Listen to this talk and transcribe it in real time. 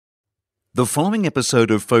The following episode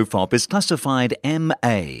of FOFOP is classified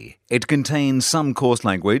MA. It contains some coarse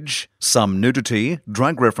language, some nudity,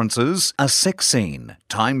 drug references, a sex scene,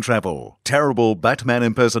 time travel, terrible Batman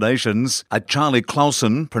impersonations, a Charlie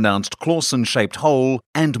Clausen, pronounced Clausen-shaped hole,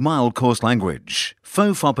 and mild coarse language.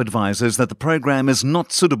 FOFOP advises that the program is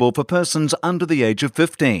not suitable for persons under the age of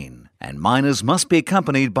 15, and minors must be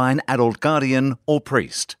accompanied by an adult guardian or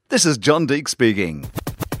priest. This is John Deek speaking.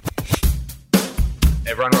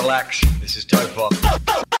 Everyone relax. This is FOFOP.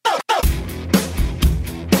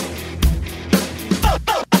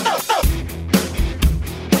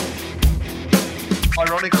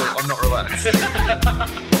 Ironically, I'm not relaxed.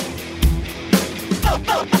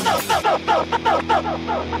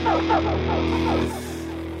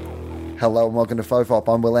 Hello and welcome to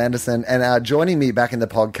FOFOP. I'm Will Anderson, and joining me back in the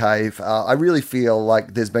pod cave, I really feel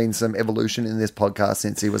like there's been some evolution in this podcast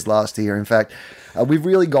since he was last here. In fact, we've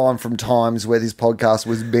really gone from times where this podcast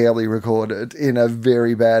was barely recorded in a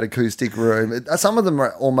very bad acoustic room. Some of them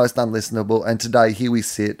are almost unlistenable, and today here we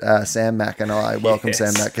sit, Sam Mack and I. Welcome, yes.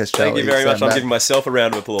 Sam Mack. Thank you very much. I'm giving myself a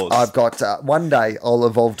round of applause. I've got, one day I'll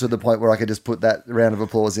evolve to the point where I could just put that round of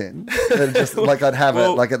applause in. Just like I'd have it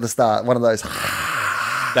like at the start, one of those...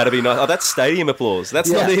 That'd be nice. Oh, that's stadium applause. That's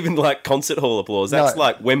not even like concert hall applause. That's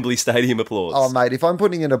like Wembley Stadium applause. Oh, mate, if I'm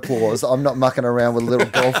putting in applause, I'm not mucking around with a little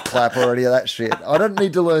golf clap or any of that shit. I don't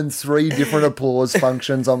need to learn 3 different applause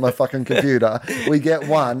functions on my fucking computer. We get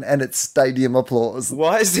one, and it's stadium applause.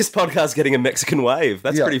 Why is this podcast getting a Mexican wave?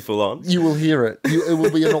 That's pretty full on. You will hear it. It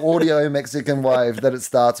will be an audio Mexican wave that it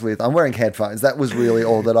starts with. I'm wearing headphones. That was really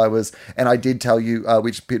all that I was. And I did tell you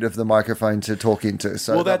which bit of the microphone to talk into.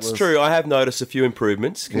 So well, that's true. I have noticed a few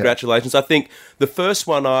improvements. Congratulations. I think the first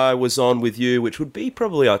one I was on with you, which would be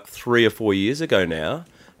probably like 3 or 4 years ago now,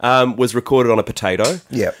 was recorded on a potato.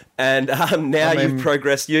 Yeah. And now you've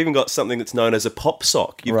progressed. You even got something that's known as a pop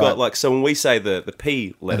sock. You've got like, so when we say the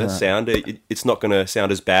P letter sound, it's not going to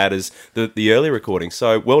sound as bad as the early recording.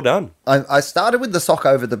 So well done. I started with the sock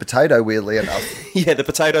over the potato, weirdly enough. Yeah, the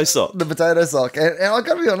potato sock. The potato sock. And I've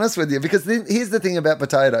got to be honest with you, because here's the thing about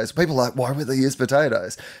potatoes. People are like, why would they use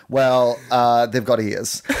potatoes? Well, they've got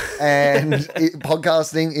ears. And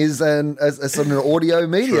podcasting is a sort of an audio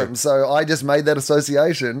medium. True. So I just made that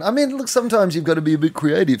association. I mean, look, sometimes you've got to be a bit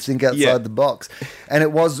creative, think outside the box. And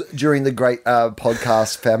it was during the great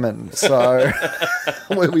podcast famine. So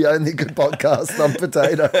where we only could podcast on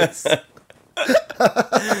potatoes.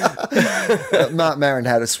 Mark Maron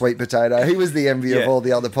had a sweet potato. He was the envy of all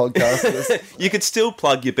the other podcasters. You could still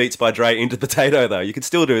plug your Beats by Dre into potato, though. You could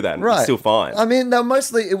still do that. And it's still fine. I mean,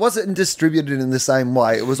 it wasn't distributed in the same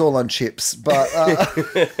way. It was all on chips, but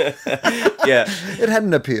it had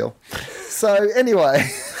an appeal. So anyway,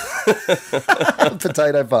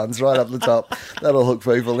 potato puns right up the top. That'll hook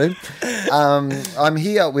people in. I'm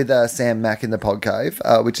here with Sam Mack in the pod cave,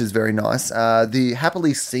 which is very nice. The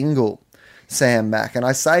happily single Sam Mack, and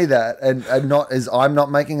I say that, and not as I'm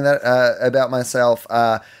not making that about myself.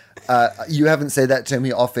 You haven't said that to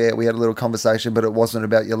me off air. We had a little conversation, but it wasn't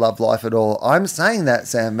about your love life at all. I'm saying that,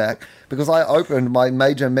 Sam Mack, because I opened my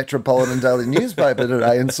major metropolitan daily newspaper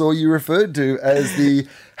today and saw you referred to as the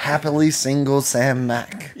happily single Sam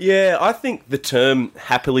Mack. Yeah, I think the term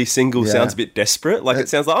happily single sounds a bit desperate. Like it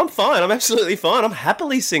sounds like, I'm fine, I'm absolutely fine, I'm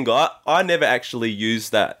happily single. I never actually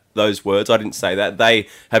used those words. I didn't say that. They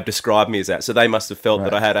have described me as that. So they must have felt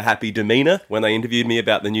that I had a happy demeanour when they interviewed me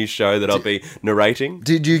about the new show that I'll be narrating.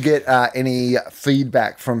 Did you get any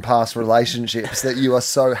feedback from past relationships that you are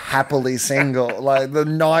so happily single? Like the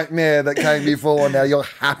nightmare that came before, now you're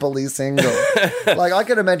happily single. Like I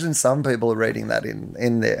can imagine some people are reading that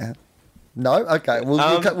in there. No? Okay.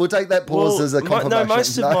 We'll take that pause as a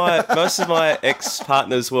confirmation. Most of my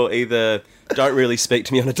ex-partners will either don't really speak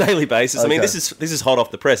to me on a daily basis. Okay. I mean, this is hot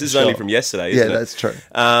off the press. This is only from yesterday, isn't it? Yeah, that's true.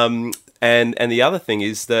 And the other thing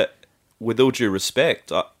is that, with all due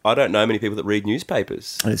respect, I don't know many people that read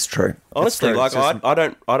newspapers. It's true. Honestly, I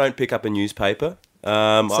don't pick up a newspaper.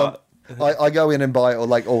 I go in and buy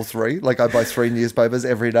all 3. Like I buy 3 newspapers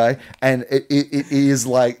every day, and it is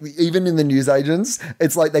like, even in the newsagents,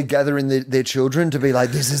 it's like they gather in their children to be like,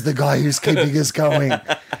 this is the guy who's keeping us going.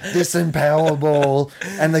 This and Powerball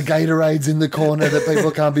and the Gatorades in the corner that people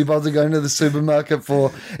can't be bothered going to the supermarket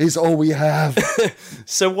for is all we have.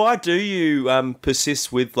 So why do you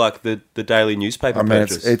persist with like the daily newspaper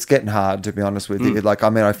purchase? It's getting hard, to be honest with you. Like,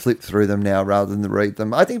 I flip through them now rather than read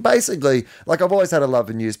them. I think basically, like, I've always had a love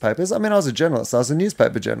of newspapers. I mean, I was a journalist. I was a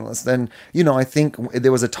newspaper journalist. And, I think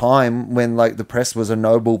there was a time when, like, the press was a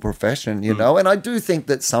noble profession, you know? And I do think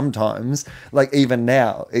that sometimes, like, even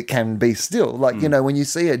now, it can be still. Like, when you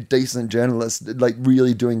see a decent journalist, like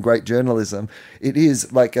really doing great journalism, it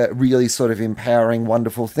is like a really sort of empowering,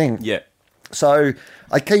 wonderful thing. Yeah. So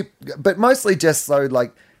but mostly just so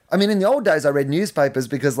like, I mean, in the old days, I read newspapers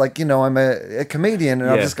because, like, you know, I'm a comedian and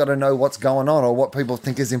I've just got to know what's going on or what people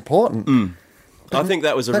think is important. I think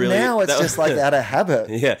that was a But really... now it's just like out of habit.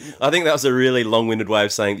 Yeah, I think that was a really long-winded way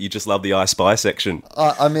of saying that you just love the I Spy section.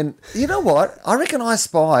 I mean, you know what? I reckon I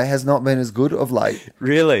Spy has not been as good of late.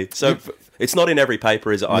 Really? So it's not in every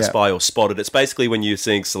paper, is it? I Yeah. Spy or Spotted. It's basically when you're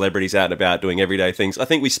seeing celebrities out and about doing everyday things. I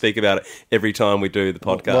think we speak about it every time we do the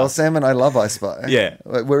podcast. Well, Sam and I love I Spy. Yeah.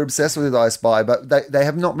 We're obsessed with I Spy, but they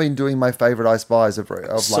have not been doing my favourite I Spies of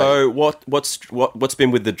late. So what's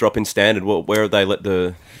been with the drop in standard? Where have they let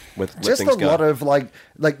Just things a go? lot of like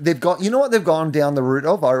they've got, you know what they've gone down the route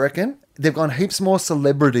of, I reckon? They've gone heaps more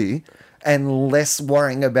celebrity and less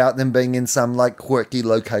worrying about them being in some like quirky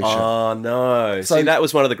location. Oh no! So- See, that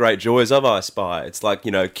was one of the great joys of I Spy. It's like,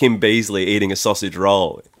 you know, Kim Beazley eating a sausage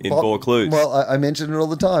roll in Vaucluse. Well, I mention it all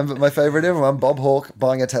the time, but my favourite ever one, Bob Hawke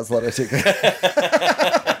buying a Tesla ticket.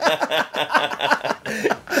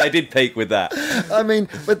 They did peak with that. I mean,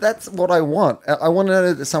 but that's what I want. I want to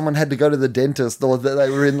know that someone had to go to the dentist or that they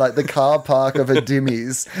were in like the car park of a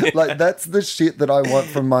Dimmies. Like that's the shit that I want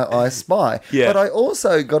from my I Spy. Yeah. But I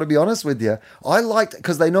also got to be honest with you. I liked,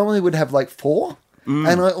 because they normally would have like 4, and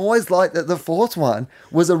I always liked that the 4th one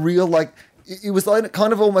was a real like. It was like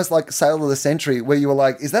kind of almost like Sale of the Century, where you were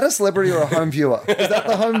like, is that a celebrity or a home viewer? Is that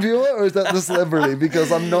the home viewer or is that the celebrity?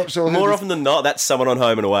 Because I'm not sure. More often than not, that's someone on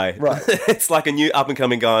Home and Away. Right. It's like a new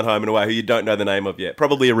up-and-coming guy on Home and Away who you don't know the name of yet.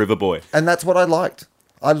 Probably a river boy. And that's what I liked.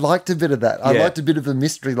 I liked a bit of that. I Yeah. liked a bit of the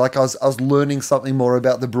mystery. Like I was learning something more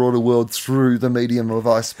about the broader world through the medium of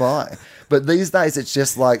I Spy. But these days it's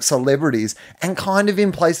just like celebrities and kind of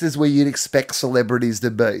in places where you'd expect celebrities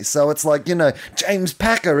to be. So it's like, you know, James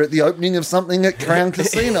Packer at the opening of something at Crown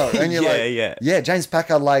Casino. And you're yeah, James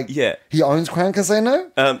Packer, like, he owns Crown Casino?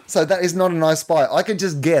 So that is not an I Spy. I can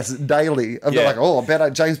just guess daily. I'd be like, I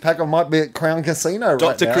bet James Packer might be at Crown Casino right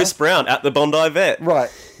now. Dr. Chris Brown at the Bondi Vet. Right.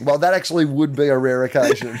 Well, that actually would be a rare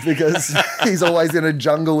occasion because he's always in a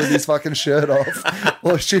jungle with his fucking shirt off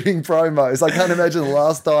or shooting promos. I can't imagine the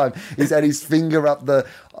last time he's had his finger up the...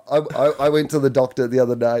 I went to the doctor the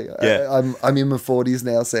other day. Yeah. I'm in my 40s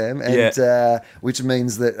now, Sam, and which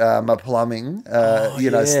means that my plumbing,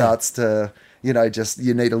 starts to... You know, just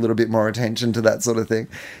you need a little bit more attention to that sort of thing.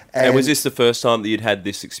 And was this the first time that you'd had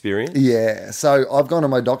this experience? Yeah. So I've gone to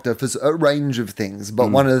my doctor for a range of things,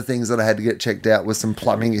 but one of the things that I had to get checked out was some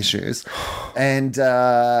plumbing issues. And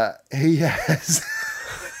he has...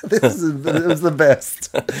 it was the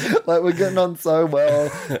best. Like, we're getting on so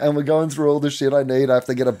well, and we're going through all the shit I need. I have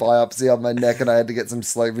to get a biopsy on my neck, and I had to get some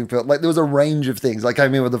sleeping pills. Like, there was a range of things. I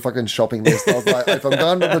came in with a fucking shopping list. I was like, if I'm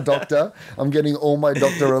going to the doctor, I'm getting all my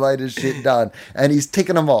doctor-related shit done. And he's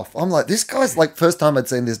ticking them off. I'm like, this guy's, like, first time I'd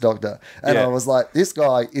seen this doctor. And I was like, this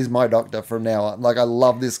guy is my doctor from now on. Like, I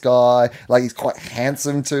love this guy. Like, he's quite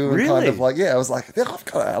handsome, too. And kind of like, I was like, I've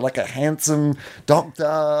got, like, a handsome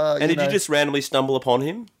doctor. And did you just randomly stumble upon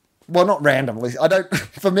him? Well, not randomly. I don't.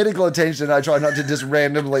 For medical attention, I try not to just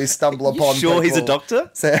randomly stumble upon. Sure, people. he's a doctor.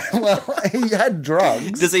 So, well, he had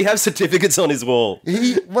drugs. Does he have certificates on his wall?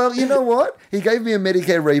 Well, you know what? He gave me a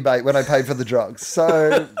Medicare rebate when I paid for the drugs.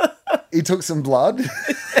 So he took some blood.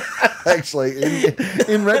 Actually,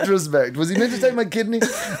 in retrospect, was he meant to take my kidney?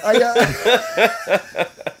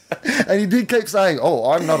 And he did keep saying,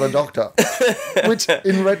 "Oh, I'm not a doctor," which,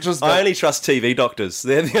 in retrospect, I only trust TV doctors.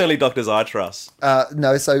 They're the only doctors I trust.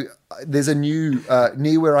 No, so there's a new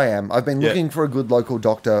near where I am. I've been looking for a good local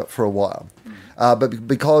doctor for a while, but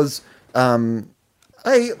because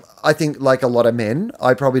I think, like a lot of men,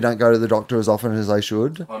 I probably don't go to the doctor as often as I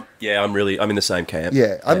should. I'm in the same camp.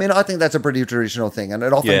 Yeah, I mean, I think that's a pretty traditional thing, and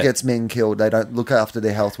it often gets men killed. They don't look after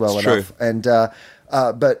their health well enough. And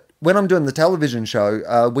but when I'm doing the television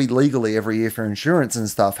show, we legally every year for insurance and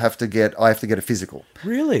stuff I have to get a physical.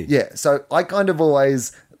 Really? Yeah. So I kind of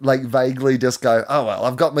always like vaguely just go, oh well,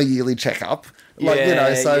 I've got my yearly checkup. Like,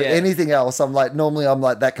 anything else, normally I'm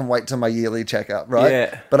like, that can wait till my yearly checkup, right?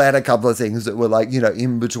 Yeah. But I had a couple of things that were like,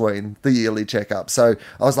 in between the yearly checkup. So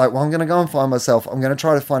I was like, well, I'm going to go and I'm going to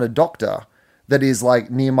try to find a doctor that is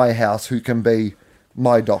like near my house who can be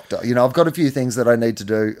my doctor. I've got a few things that I need to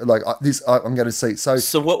do. Like I'm going to see. So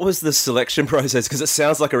what was the selection process? Because it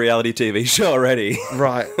sounds like a reality TV show already.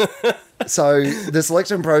 Right. So the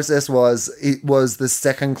selection process was the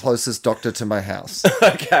second closest doctor to my house.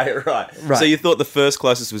 Okay, right. So you thought the first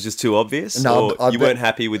closest was just too obvious? No, or you weren't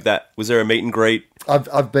happy with that? Was there a meet and greet?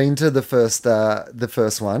 I've been to the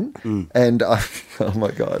first one, and oh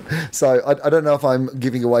my god! So I don't know if I'm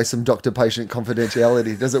giving away some doctor-patient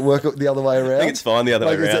confidentiality. Does it work the other way around? I think it's fine the other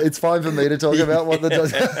way around. It's fine for me to talk about what the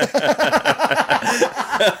doctor.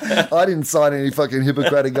 I didn't sign any fucking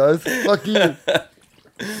Hippocratic oath. Fuck you.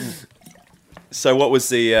 So what was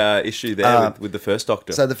the issue there with the first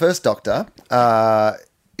doctor? So the first doctor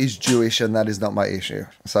is Jewish, and that is not my issue.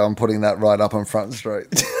 So I'm putting that right up on Front Street.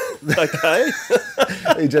 Okay.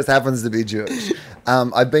 He just happens to be Jewish.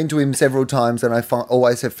 I've been to him several times, and I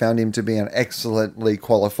always have found him to be an excellently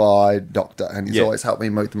qualified doctor, and he's always helped me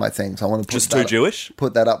with my things. I want to put just too Jewish?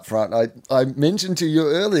 Put that up front. I mentioned to you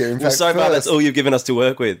earlier. In fact, so far that's all you've given us to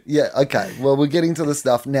work with. Yeah. Okay. Well, we're getting to the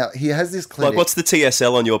stuff now. He has this clinic. Like, what's the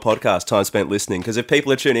TSL on your podcast? Time spent listening. Because if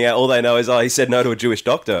people are tuning out, all they know is, he said no to a Jewish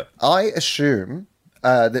doctor. I assume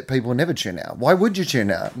that people never tune out. Why would you tune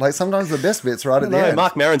out? Like, sometimes the best bit's right at the end.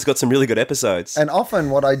 Mark Maron's got some really good episodes. And often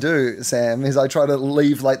what I do, Sam, is I try to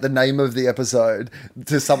leave, like, the name of the episode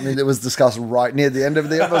to something that was discussed right near the end of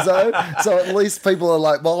the episode. So at least people are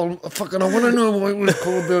like, well, fucking, I want to know why it was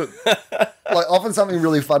called the... Like, often something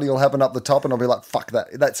really funny will happen up the top, and I'll be like, fuck that.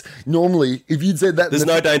 That's normally, if you'd said that... There's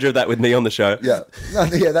no danger of that with me on the show. Yeah.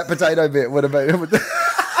 Yeah, that potato bit would have been...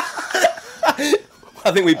 I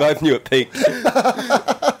think we both knew it peaked.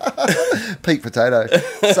 Peak potato.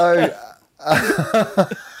 So,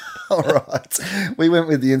 all right. We went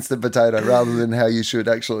with the instant potato rather than how you should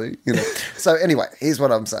actually, So anyway, here's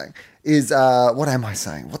what I'm saying. What am I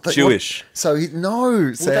saying? Jewish.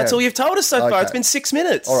 No, Sam. Well, that's all you've told us so far. Okay. It's been 6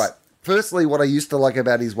 minutes. All right. Firstly, what I used to like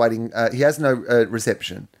about his waiting, he has no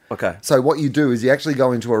reception. Okay. So what you do is you actually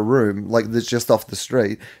go into a room like that's just off the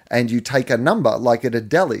street, and you take a number like at a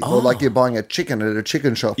deli or like you're buying a chicken at a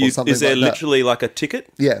chicken shop or something like that. Is there literally like a ticket?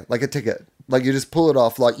 Yeah, like a ticket. Like you just pull it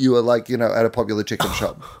off like you were like, at a popular chicken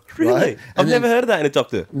shop. Really? Right? I've never heard of that in a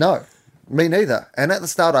doctor. No, me neither. And at the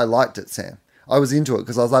start I liked it, Sam. I was into it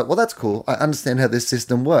because I was like, well, that's cool. I understand how this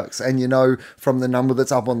system works. And from the number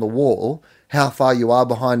that's up on the wall, how far you are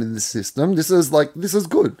behind in the system. This is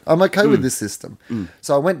good. I'm okay with this system.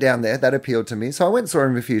 So I went down there. That appealed to me. So I went and saw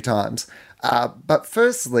him a few times. But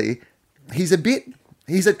firstly, he's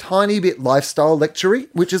a tiny bit lifestyle lectury,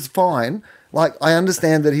 which is fine. Like, I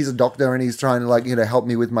understand that he's a doctor and he's trying to, help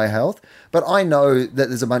me with my health. But I know that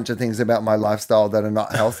there's a bunch of things about my lifestyle that are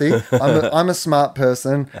not healthy. I'm a smart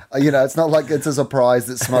person. It's not like it's a surprise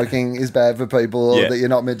that smoking is bad for people or that you're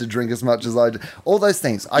not meant to drink as much as I do. All those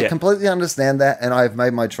things. I completely understand that, and I've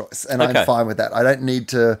made my choice. And I'm fine with that. I don't need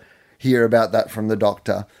to hear about that from the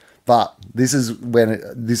doctor. But this is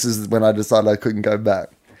when I decided I couldn't go back.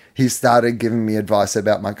 He started giving me advice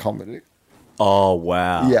about my comedy. Oh,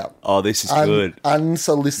 wow. Yeah. Oh, this is good.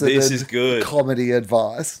 Unsolicited This is good. comedy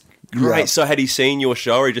advice. Great. Yeah. So had he seen your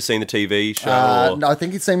show or he just seen the TV show? No, I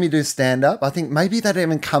think he'd seen me do stand-up. I think maybe they'd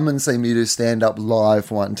even come and see me do stand-up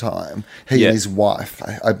live one time. He and his wife,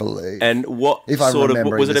 I believe. And what if was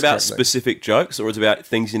it about correctly. specific jokes, or was it about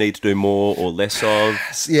things you need to do more or less of?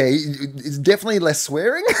 Yeah, it's definitely less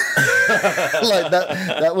swearing. Like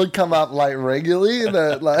that would come up like regularly.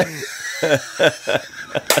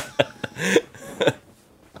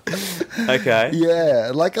 Okay.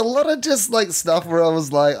 Yeah, like a lot of just like stuff where I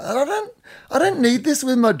was like, I don't need this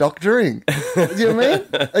with my doctoring. Do you know what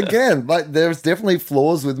I mean? Again, like there's definitely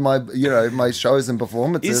flaws with my my shows and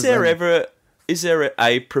performances. Is there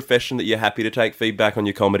a profession that you're happy to take feedback on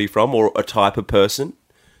your comedy from, or a type of person?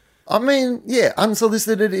 I mean, yeah,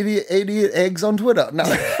 unsolicited idiot eggs on Twitter. No.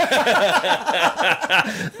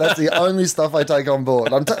 That's the only stuff I take on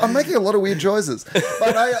board. I'm making a lot of weird choices.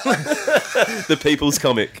 But The People's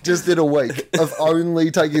Comic. Just did a week of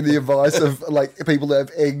only taking the advice of like people that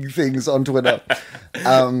have egg things on Twitter.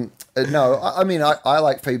 No, I mean, I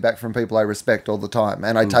like feedback from people I respect all the time,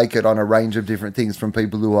 and I take it on a range of different things from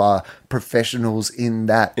people who are professionals in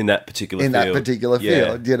that particular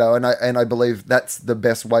field, and I believe that's the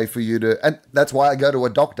best way for you to, and that's why I go to a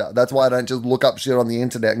doctor. That's why I don't just look up shit on the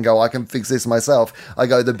internet and go, I can fix this myself. I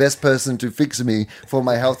go, the best person to fix me for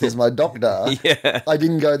my health is my doctor. Yeah. I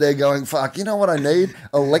didn't go there going, fuck, you know what I need?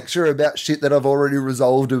 A lecture about shit that I've already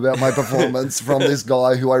resolved about my performance from this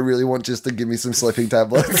guy who I really want just to give me some sleeping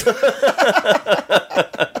tablets.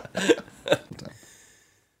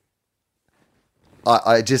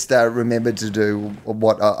 I just remembered to do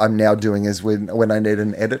what I'm now doing is when I need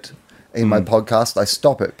an edit. in my podcast, I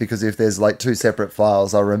stop it, because if there's like 2 separate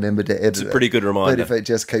files, I'll remember to edit it. It's a pretty good reminder. But if it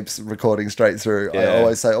just keeps recording straight through, Yeah. I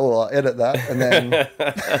always say, I'll edit that. And then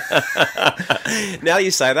Now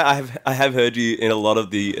you say that, I have heard you in a lot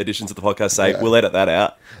of the editions of the podcast say, we'll edit that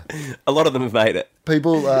out. A lot of them have made it.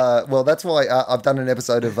 people, well, that's why I've done an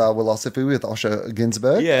episode of Philosophy with Osher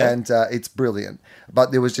Ginsberg, and it's brilliant.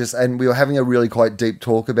 But there was and we were having a really quite deep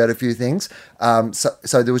talk about a few things.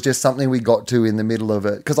 So there was just something we got to in the middle of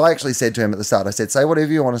it, because I actually said to him at the start, I said, say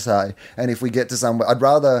whatever you want to say, and if we get to somewhere, I'd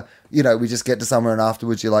rather, we just get to somewhere and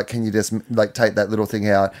afterwards you're like, can you just like take that little thing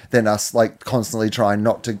out, than us like constantly trying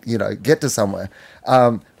not to, get to somewhere.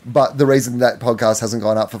 But the reason that podcast hasn't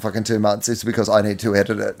gone up for fucking 2 months is because I need to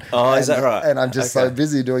edit it. Oh, is that right? And I'm just so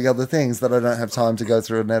busy doing other things that I don't have time to go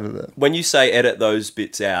through and edit it. When you say edit those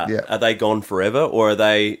bits out, are they gone forever, or is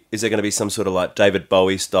there going to be some sort of like David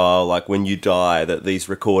Bowie style, like when you die, that these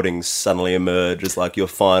recordings suddenly emerge as like your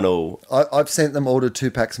final... I've sent them all to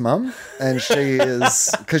Tupac's mum, and she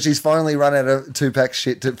is, because she's finally run out of Tupac's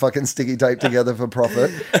shit to fucking sticky tape together for profit.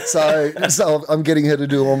 So I'm getting her to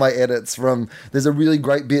do all my edits from, there's a really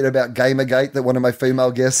great bit about Gamergate that one of my female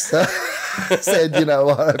guests said,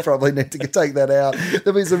 I probably need to take that out.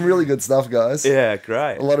 There'll be some really good stuff, guys. Yeah,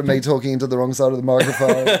 great. A lot of me talking into the wrong side of the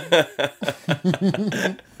microphone.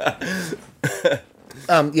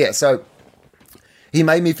 So he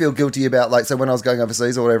made me feel guilty about, like, so when I was going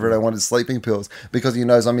overseas or whatever and I wanted sleeping pills, because he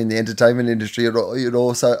knows I'm in the entertainment industry,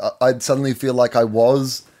 I'd suddenly feel like I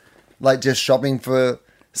was, like, just shopping for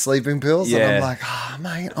sleeping pills, and I'm like,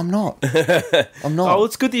 mate, I'm not. I'm not. Oh,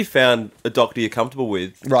 it's good that you found a doctor you're comfortable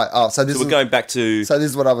with. Right. So we're going back to... So this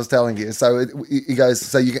is what I was telling you. So he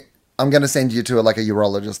goes, I'm going to send you to a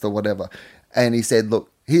urologist or whatever. And he said, look,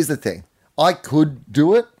 here's the thing. I could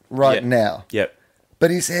do it now. Yep.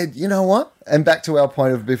 But he said, you know what? And back to our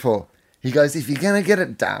point of before. He goes, if you're going to get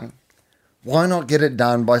it done, why not get it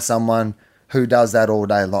done by someone who does that all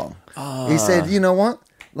day long? He said, you know what?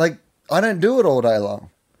 Like, I don't do it all day long.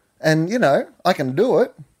 And, I can do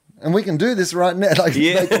it. And we can do this right now. Like,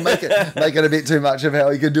 make it a bit too much of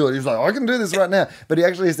how he could do it. He's like, I can do this right now. But he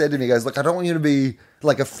actually said to me, he goes, look, I don't want you to be,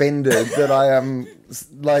 like, offended that I am,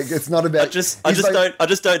 like, it's not about... I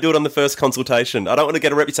just don't do it on the first consultation. I don't want to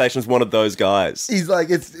get a reputation as one of those guys. He's like,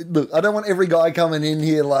 look, I don't want every guy coming in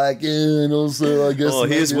here like, and also, I guess... Oh,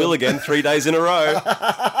 here's Will again, 3 days in a row.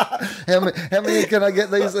 How many can I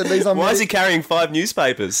get these on? Why is he carrying 5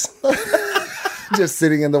 newspapers? Just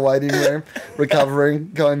sitting in the waiting room,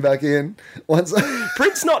 recovering, going back in.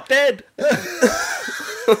 Prince not dead.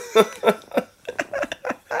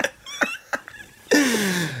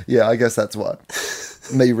 Yeah, I guess that's what.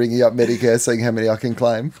 Me ringing up Medicare, seeing how many I can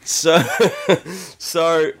claim. So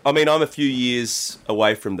I mean, I'm a few years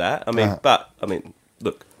away from that. I mean,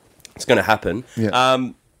 look, it's going to happen. Yeah.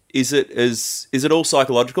 Is it all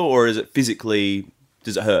psychological, or is it physically?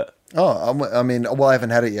 Does it hurt? Oh, I mean, I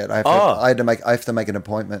haven't had it yet. I have to make an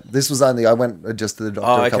appointment. This was I went just to the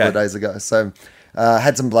doctor a couple of days ago. So,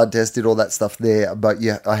 had some blood tests, did all that stuff there. But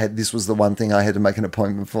yeah, this was the one thing I had to make an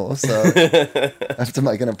appointment for. So, I have to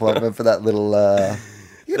make an appointment for that little. I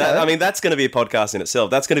mean, that's going to be a podcast in itself.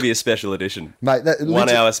 That's going to be a special edition, mate. 1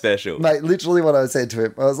 hour special, mate. Literally, what I said to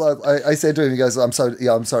him, I was like, I said to him, he goes, I'm sorry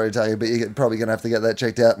to tell you, but you're probably going to have to get that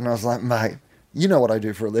checked out. And I was like, mate, you know what I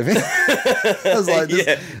do for a living. I was like,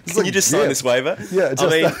 can you just sign this waiver? Yeah, I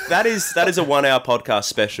mean, that is a 1 hour podcast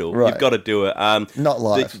special. Right. You've got to do it. Not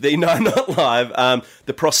live. No, not live.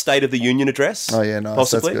 The prostate of the Union address. Oh yeah, nice.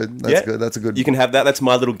 Possibly. That's good. That's good. That's a good. You can have that. That's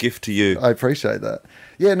my little gift to you. I appreciate that.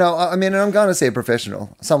 Yeah, no, I mean, and I'm going to see a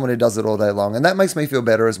professional, someone who does it all day long. And that makes me feel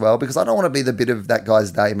better as well, because I don't want to be the bit of that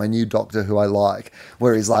guy's day, my new doctor who I like,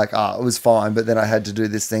 where he's like, it was fine, but then I had to do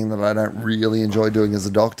this thing that I don't really enjoy doing as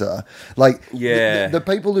a doctor. Like, the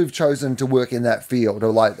people who've chosen to work in that field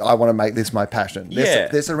are like, I want to make this my passion.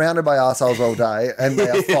 They're surrounded by arseholes all day, and they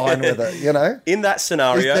are fine with it, In that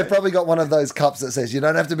scenario... They've probably got one of those cups that says, you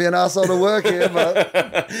don't have to be an arsehole to work here,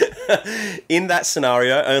 but... In that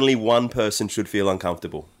scenario, only one person should feel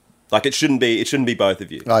uncomfortable. Like, it shouldn't be both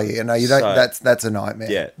of you. Oh yeah, no, you don't. That's a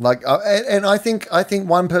nightmare. Yeah. Like, and I think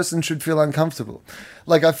one person should feel uncomfortable.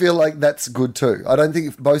 Like, I feel like that's good too. I don't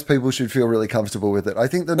think most people should feel really comfortable with it. I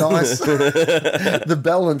think the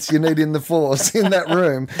balance you need in the force in that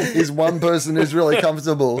room is one person who's really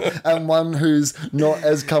comfortable and one who's not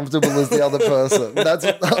as comfortable as the other person.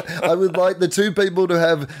 I would like the two people to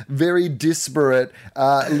have very disparate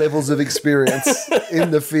levels of experience in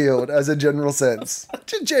the field as a general sense.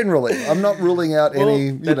 Generally, I'm not ruling out any.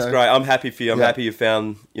 That's great. I'm happy for you. I'm happy you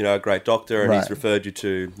found a great doctor and he's referred you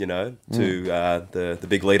to the the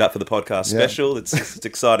big lead up for the podcast special. It's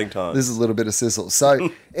exciting time. This is a little bit of sizzle. So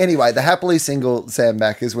anyway, the happily single Sam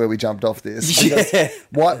Mack is where we jumped off this. Yeah.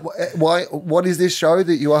 What is this show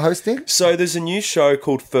that you are hosting? So there's a new show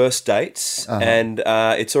called First Dates, and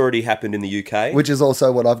it's already happened in the UK. Which is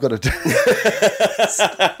also what I've got to do.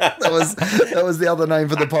 that was the other name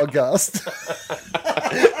for the podcast.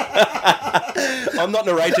 I'm not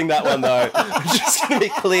narrating that one, though. Just going to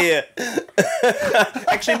be clear.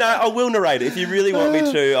 Actually, no, I will narrate it. If you really want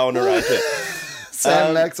me to, I'll narrate it.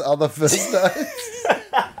 Sam Mack's other first dates.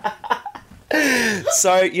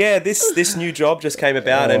 So, yeah, this new job just came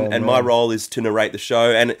about, and my role is to narrate the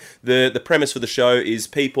show. And the premise for the show is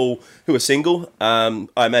people who are single, I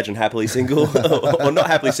imagine happily single, or not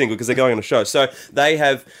happily single because they're going on a show. So they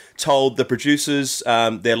have told the producers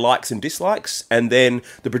their likes and dislikes, and then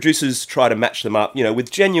the producers try to match them up,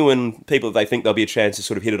 with genuine people that they think there'll be a chance to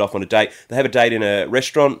sort of hit it off on a date. They have a date in a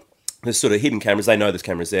restaurant. There's sort of hidden cameras. They know there's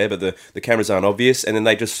cameras there, but the cameras aren't obvious, and then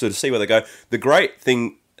they just sort of see where they go. The great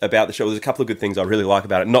thing about the show, there's a couple of good things I really like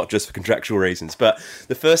about it, not just for contractual reasons, but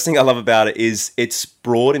the first thing I love about it is it's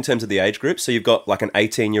broad in terms of the age group. So you've got like an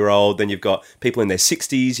 18-year-old, then you've got people in their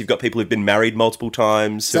 60s, you've got people who've been married multiple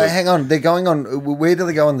times. So hang on, they're going on, where do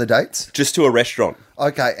they go on the dates? Just to a restaurant.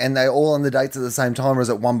 Okay, and they're all on the dates at the same time, or is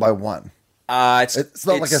it one by one? It's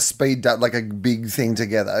not like a speed date, like a big thing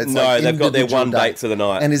together. It's they've got their one date for the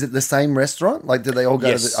night. And is it the same restaurant? Like, do they all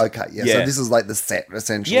go to the... Okay, yeah. So this is like the set,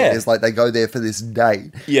 essentially. Yeah. It's like they go there for this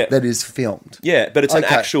date that is filmed. Yeah, but it's an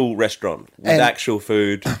actual restaurant with actual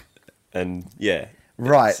food and,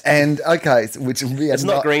 Right, and okay, which would be it's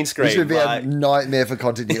not green screen. Which would be a nightmare for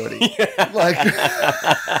continuity. Like,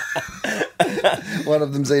 one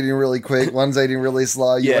of them's eating really quick, one's eating really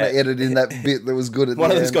slow. You want to edit in that bit that was good at the end. One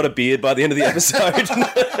of them's got a beard by the end of the episode.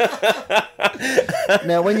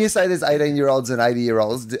 Now, when you say there's 18-year-olds and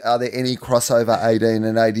 80-year-olds, are there any crossover 18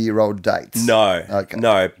 and 80-year-old dates? No, okay.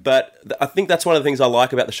 No. But I think that's one of the things I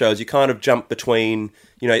like about the show is you kind of jump between...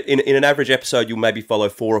 in an average episode, you'll maybe follow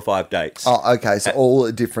 4 or 5 dates. Oh, okay. So all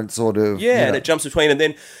a different sort of... Yeah, and it jumps between. And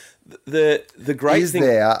then the great thing...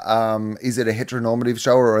 Is it a heteronormative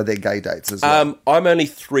show or are there gay dates as well? I'm only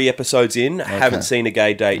 3 episodes in. I haven't seen a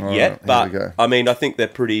gay date yet. But, I mean, I think they're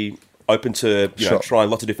pretty open to trying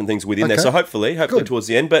lots of different things within there. So hopefully towards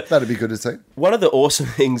the end. But that'd be good to see. One of the awesome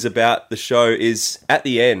things about the show is at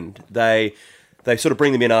the end, they sort of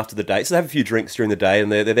bring them in after the date. So they have a few drinks during the day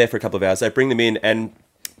and they're there for a couple of hours. They bring them in and...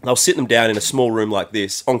 they'll sit them down in a small room like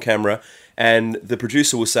this on camera, and the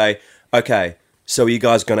producer will say, okay, so are you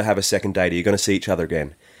guys going to have a second date? Are you going to see each other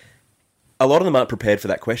again? A lot of them aren't prepared for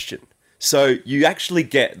that question. So you actually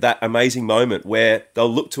get that amazing moment where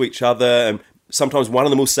they'll look to each other and sometimes one of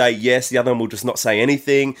them will say yes, the other one will just not say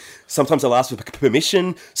anything. Sometimes they'll ask for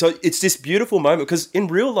permission. So it's this beautiful moment because in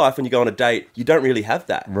real life, when you go on a date, you don't really have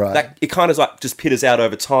that. Right. It kind of like just pitters out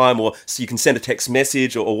over time, or so you can send a text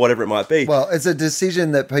message or whatever it might be. Well, it's a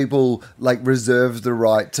decision that people like reserve the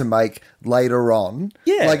right to make later on.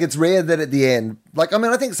 Yeah. Like it's rare that at the end, like, I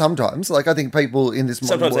mean, I think sometimes, like I think people in this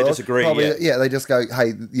modern sometimes world they disagree. Probably, they just go,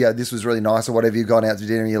 hey, this was really nice or whatever. You've gone out to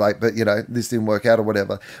dinner and you're like, but this didn't work out or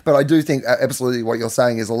whatever. But I do think absolutely what you're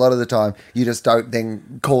saying is a lot of the time you just don't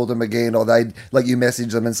then call them again, or they like you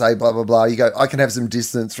message them and say blah blah blah. You go, I can have some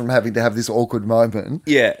distance from having to have this awkward moment.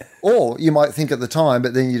 Yeah. Or you might think at the time,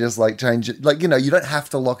 but then you just like change it. Like, you don't have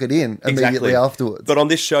to lock it in immediately afterwards. But on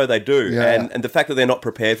this show they do. Yeah. And the fact that they're not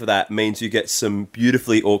prepared for that means you get some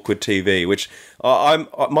beautifully awkward TV, which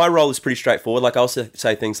my role is pretty straightforward. Like I'll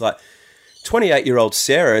say things like, 28-year-old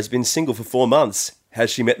Sarah has been single for 4 months.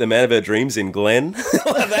 Has she met the man of her dreams in Glen?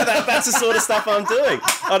 That's the sort of stuff I'm doing.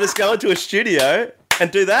 I'll just go into a studio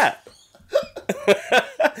and do that.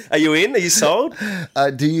 Are you in? Are you sold?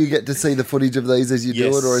 Do you get to see the footage of these as you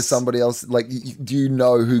do it, or is somebody else like? Do you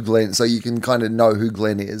know who Glenn? So you can kind of know who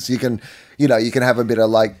Glenn is. You can, you can have a bit of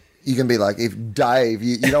like. You can be like, if Dave,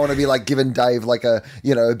 you don't want to be like giving Dave like a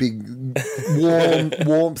big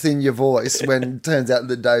warmth in your voice when it turns out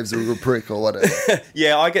that Dave's a real prick or whatever.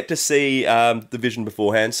 Yeah, I get to see the Vision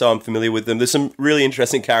beforehand, so I'm familiar with them. There's some really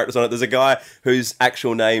interesting characters on it. There's a guy whose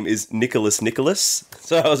actual name is Nicholas,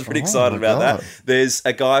 so I was pretty excited about that. There's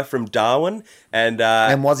a guy from Darwin, and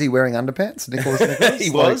was he wearing underpants, Nicholas?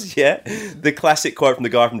 He was, yeah. The classic quote from the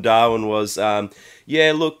guy from Darwin was,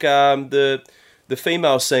 "Yeah, look, the the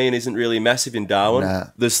female scene isn't really massive in Darwin. Nah.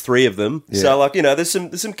 There's 3 of them. Yeah. So, like, there's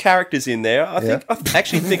some characters in there. I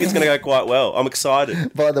actually think it's going to go quite well. I'm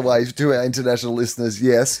excited. By the way, to our international listeners,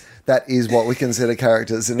 yes, that is what we consider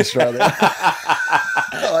characters in Australia.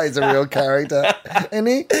 Oh, he's a real character. And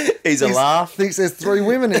He's a laugh. Thinks there's 3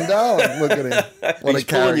 women in Darwin. Look at him. What He's a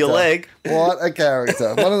character. pulling your leg. What a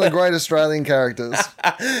character. One of the great Australian characters.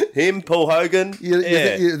 Him, Paul Hogan.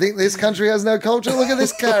 You think this country has no culture? Look at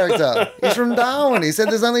this character. He's from Darwin. He said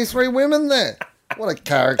there's only 3 women there. What a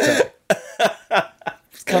character.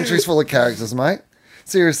 This country's full of characters, mate.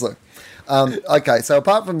 Seriously. Okay, so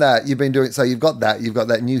apart from that, you've got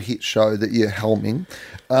that new hit show that you're helming.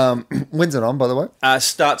 When's it on, by the way?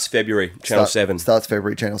 Starts February, Channel 7. Starts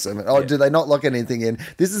February, Channel 7. Oh, do they not lock anything in?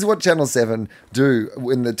 This is what Channel 7 do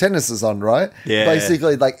when the tennis is on, right? Yeah.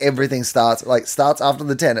 Basically, like, everything starts after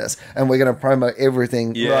the tennis, and we're going to promote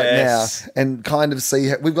everything right now and kind of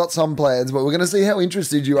see, we've got some plans, but we're going to see how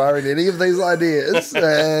interested you are in any of these ideas,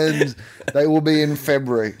 and they will be in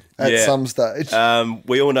February at some stage.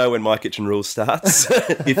 We all know when My Kitchen Rules starts,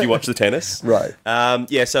 if you watch the tennis. Right. So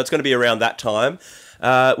it's going to be around that time.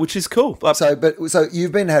 Which is cool. So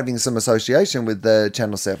you've been having some association with the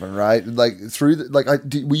Channel 7, right? Like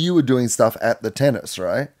you were doing stuff at the tennis,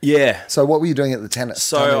 right? Yeah. So what were you doing at the tennis?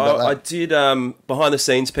 So I did behind the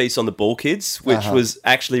scenes piece on the Ball Kids, which was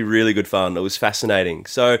actually really good fun. It was fascinating.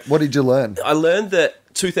 So what did you learn? I learned that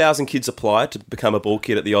 2,000 kids apply to become a ball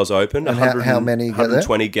kid at the Oz Open. And how many get there?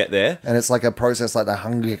 120 get there. And it's like a process like the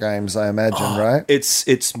Hunger Games, I imagine, right?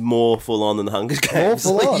 It's more full on than the Hunger Games.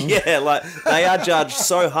 More full on? Yeah, like they are judged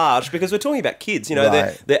so harsh because we're talking about kids.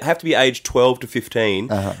 They have to be aged 12 to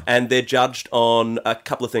 15 and they're judged on a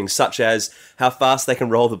couple of things, such as how fast they can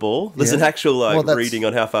roll the ball. There's an actual reading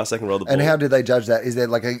on how fast they can roll the ball. And how do they judge that? Is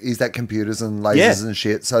there is that computers and lasers and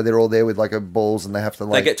shit? So they're all there with like a balls and they have to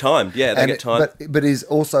like... They get timed, yeah, they get timed. But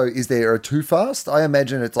is there a too fast? I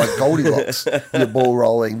imagine it's like Goldilocks, your ball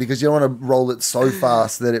rolling, because you don't want to roll it so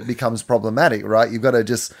fast that it becomes problematic, right? You've got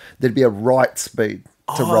to there'd be a right speed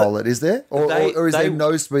to roll it, is there? Or is there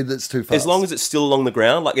no speed that's too fast? As long as it's still along the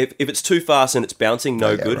ground. Like if it's too fast and it's bouncing,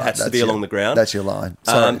 good. Right. It has to be along the ground. That's your line.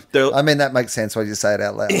 Sorry. I mean, that makes sense when you say it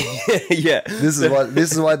out loud. Yeah.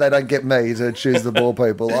 This is why they don't get me to choose the ball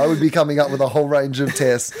people. I would be coming up with a whole range of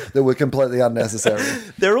tests that were completely unnecessary.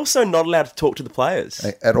 They're also not allowed to talk to the players.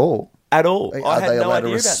 At all? At all. Are they allowed to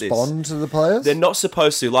respond to the players? They're not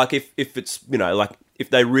supposed to. Like if it's, if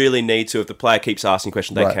they really need to, if the player keeps asking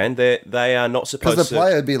questions, they can. They are not supposed to. Because the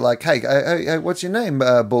player would be like, hey, what's your name,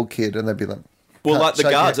 ball kid? And they'd be like... Well, like the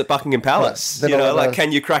guards at Buckingham Palace, right.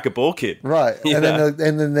 Can you crack a ball kid? Right. And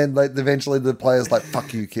then eventually the player's like,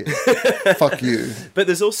 fuck you, kid. Fuck you. But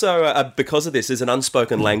there's also, because of this, there's an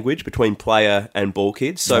unspoken language between player and ball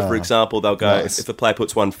kids. So, for example, they'll go, if a player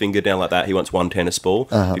puts one finger down like that, he wants one tennis ball.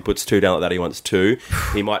 If he puts 2 down like that, he wants 2.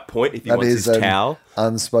 He might point if he wants his towel.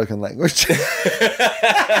 Unspoken language.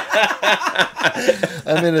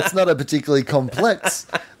 I mean, it's not a particularly complex.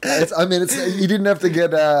 You didn't have to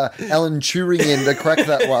get Alan Turing in to crack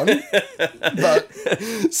that one.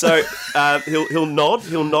 But so he'll nod.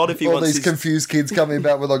 He'll nod if he wants. All these confused kids coming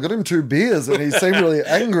back with, I got him 2 beers and he seemed really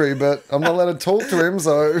angry, but I'm not allowed to talk to him.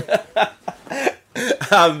 So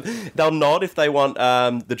they'll nod if they want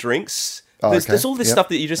the drinks. There's all this stuff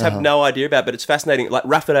that you just have no idea about, but it's fascinating. Like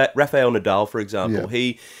Rafael Nadal, for example,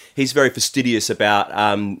 he's very fastidious about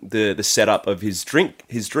the setup of his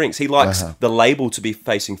drinks. He likes the label to be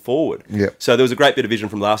facing forward. So there was a great bit of vision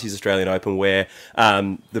from last year's Australian Open where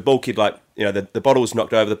the ball kid, the bottle was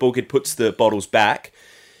knocked over. The ball kid puts the bottles back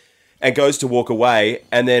and goes to walk away,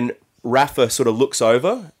 and then Rafa sort of looks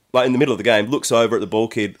over, like in the middle of the game, looks over at the ball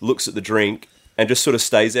kid, looks at the drink, and just sort of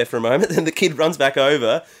stays there for a moment. Then the kid runs back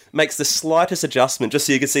over, makes the slightest adjustment just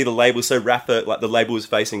so you can see the label. So Rafa, the label is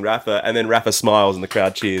facing Rafa, and then Rafa smiles and the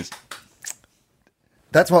crowd cheers.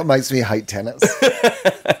 That's what makes me hate tennis.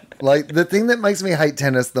 Like, the thing that makes me hate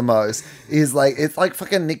tennis the most is, it's like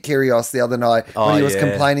fucking Nick Kyrgios the other night when he was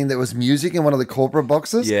complaining there was music in one of the corporate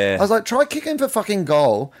boxes. Yeah. I was like, try kicking for fucking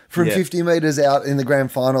goal from 50 metres out in the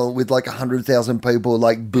grand final with, 100,000 people,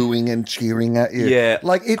 booing and cheering at you. Yeah.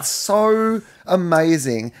 It's so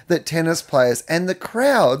amazing that tennis players and the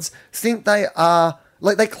crowds think they are...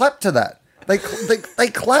 they clap to that. They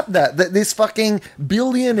clap that this fucking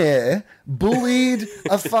billionaire bullied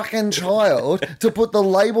a fucking child to put the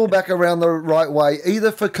label back around the right way,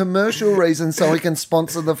 either for commercial reasons so he can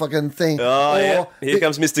sponsor the fucking thing. Oh, yeah. Here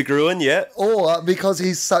comes Mr. Gruen, yeah. Or because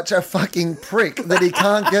he's such a fucking prick that he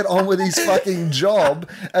can't get on with his fucking job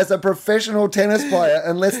as a professional tennis player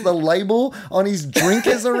unless the label on his drink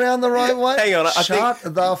is around the right way. Hang on, Shut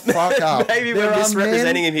the fuck up. Maybe we're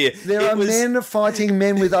misrepresenting him here. There are men fighting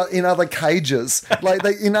men in other cages.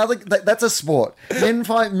 That's a sport. Men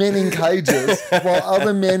fight men in cages while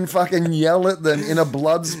other men fucking yell at them in a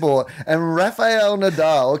blood sport. And Rafael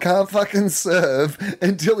Nadal can't fucking serve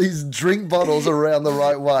until his drink bottle's around the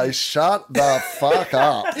right way. Shut the fuck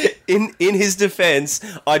up. In his defense,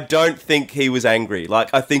 I don't think he was angry.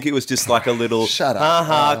 Like, I think it was just like a little Shut up.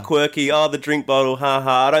 ha-ha, quirky, the drink bottle,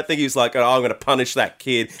 ha-ha. I don't think he was like, I'm going to punish that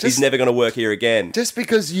kid. He's never going to work here again. Just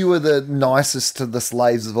because you were the nicest to the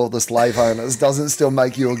slaves of all the slave owners doesn't still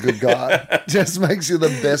make you a good guy. Just makes you the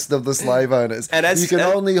best of the slave owners. And you can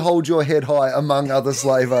only hold your head high among other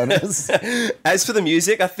slave owners. As for the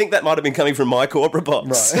music, I think that might have been coming from my corporate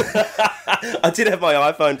box. Right. I did have my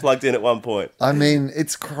iPhone plugged in at one point. I mean,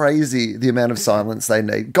 it's crazy the amount of silence they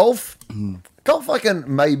need. Golf,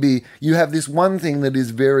 maybe you have this one thing that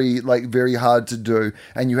is very hard to do,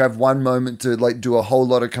 and you have one moment to do a whole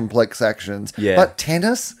lot of complex actions. Yeah. But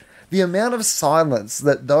tennis, the amount of silence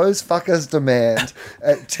that those fuckers demand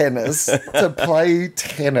at tennis to play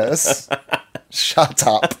tennis. Shut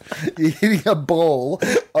up. You're hitting a ball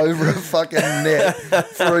over a fucking net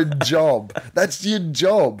for a job. That's your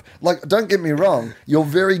job. Like, don't get me wrong. You're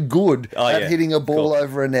very good at hitting a ball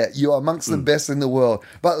over a net. You are amongst the best in the world.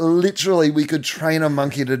 But literally, we could train a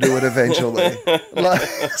monkey to do it eventually.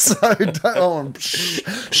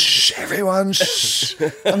 Shh, everyone, shh.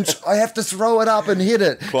 I have to throw it up and hit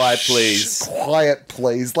it. Quiet, please. Quiet,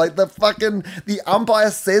 please. Like, the umpire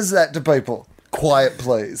says that to people. Quiet,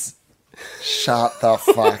 please. Shut the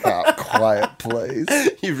fuck up. Quiet, please.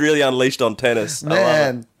 You've really unleashed on tennis.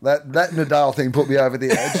 Man, that Nadal thing put me over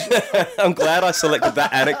the edge. I'm glad I selected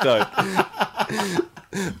that anecdote.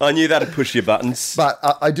 I knew that'd push your buttons. But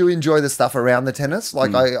I do enjoy the stuff around the tennis. I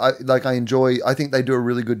think they do a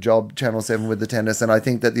really good job, Channel 7, with the tennis, and I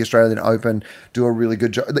think that the Australian Open do a really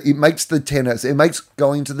good job. It makes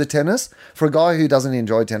going to the tennis, for a guy who doesn't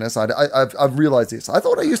enjoy tennis, I've realised this. I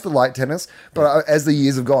thought I used to like tennis, but as the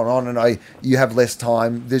years have gone on and you have less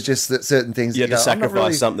time, there's just certain things you have to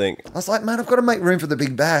sacrifice something. I was like, man, I've got to make room for the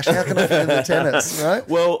big bash. How can I fit in the tennis, right?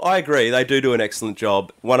 Well, I agree. They do an excellent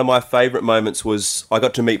job. One of my favourite moments was I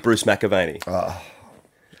got to meet Bruce Mactivation. Oh.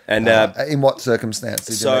 And in what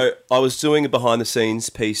circumstances? So I was doing a behind-the-scenes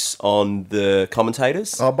piece on the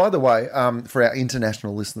commentators. Oh, by the way, for our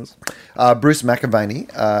international listeners, Bruce Mactivation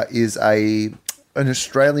is an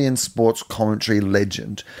Australian sports commentary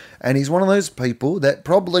legend. And he's one of those people that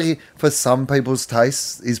probably, for some people's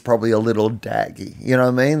tastes, is probably a little daggy. You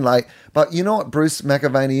know what I mean? But you know what Bruce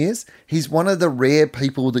Mactivation is? He's one of the rare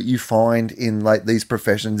people that you find in these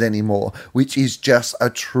professions anymore, which is just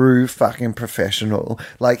a true fucking professional.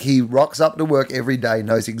 He rocks up to work every day,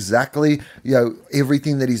 knows exactly,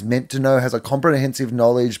 everything that he's meant to know, has a comprehensive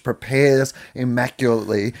knowledge, prepares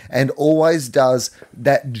immaculately, and always does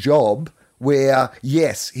that job where,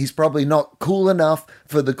 yes, he's probably not cool enough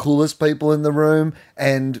for the coolest people in the room,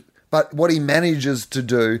 but what he manages to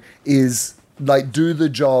do is do the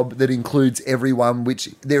job that includes everyone, which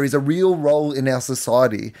there is a real role in our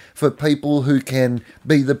society for people who can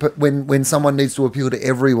be when someone needs to appeal to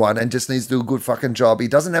everyone and just needs to do a good fucking job. He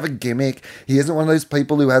doesn't have a gimmick. He isn't one of those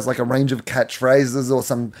people who has a range of catchphrases or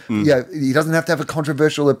some, he doesn't have to have a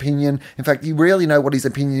controversial opinion. In fact, you rarely know what his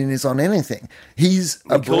opinion is on anything. He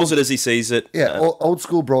calls it as he sees it. Yeah, old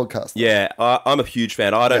school broadcaster. Yeah, I'm a huge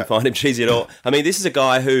fan. I don't find him cheesy at all. I mean, this is a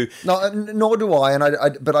guy who... No, nor do I,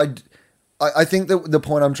 I think that the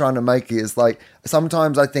point I'm trying to make is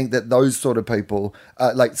sometimes I think that those sort of people,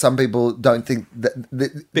 some people don't think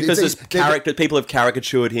that because people have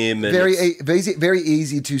caricatured him. And very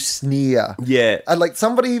easy to sneer. Yeah,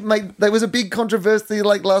 somebody there was a big controversy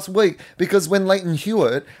last week because when Leighton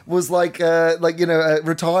Hewitt was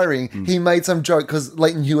retiring, he made some joke because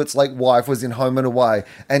Leighton Hewitt's wife was in Home and Away,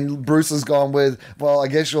 and Bruce has gone with, well, I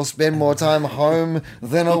guess you'll spend more time home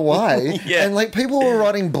than away. Yeah. And people were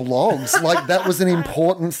writing blogs that was an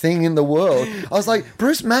important thing in the world. I was like,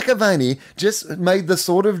 Bruce McAvaney just made the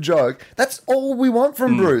sort of joke. That's all we want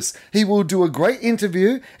from Bruce. He will do a great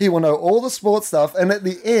interview. He will know all the sports stuff. And at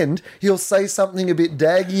the end, he'll say something a bit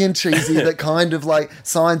daggy and cheesy that kind of like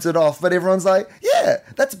signs it off. But everyone's like, yeah,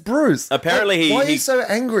 that's Bruce. Apparently, why are you so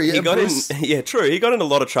angry at Bruce? Yeah, true. He got in a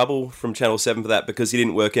lot of trouble from Channel 7 for that because he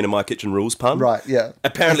didn't work in a My Kitchen Rules pun. Right, yeah.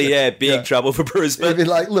 Apparently, big trouble for Bruce. He'd be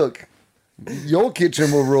like, look, your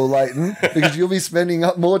kitchen will rule, Leighton, because you'll be spending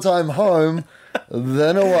up more time home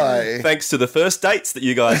than away. Thanks to the first dates that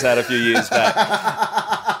you guys had a few years back.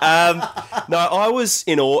 No, I was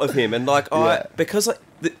in awe of him, and because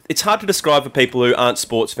it's hard to describe for people who aren't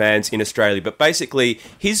sports fans in Australia, but basically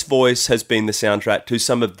his voice has been the soundtrack to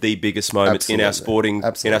some of the biggest moments in our sporting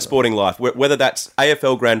life. Whether that's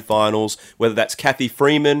AFL Grand Finals, whether that's Kathy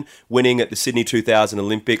Freeman winning at the Sydney 2000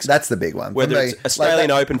 Olympics. That's the big one. Whether it's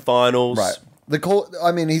Australian Open Finals. Right. His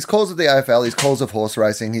calls of the AFL, his calls of horse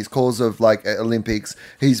racing, his calls of Olympics,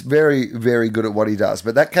 he's very, very good at what he does.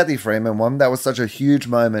 But that Kathy Freeman one, that was such a huge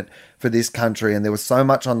moment for this country, and there was so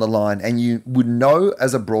much on the line. And you would know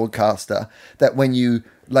as a broadcaster that when you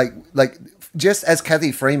just as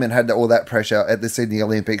Kathy Freeman had all that pressure at the Sydney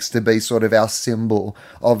Olympics to be sort of our symbol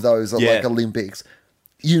of those Olympics,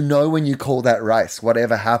 you know when you call that race,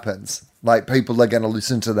 whatever happens. People are going to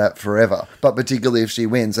listen to that forever, but particularly if she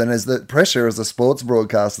wins. And as the pressure as a sports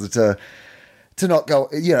broadcaster to not go,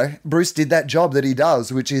 Bruce did that job that he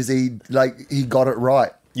does, which is he got it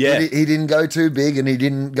right. Yeah. He didn't go too big and he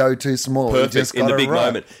didn't go too small. Perfect. He just got in the it big right.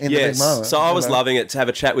 moment. In the big moment. So I was loving it to have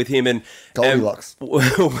a chat with him. And Goldilocks.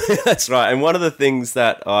 That's right. And one of the things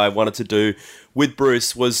that I wanted to do with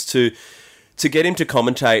Bruce was to get him to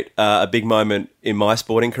commentate a big moment in my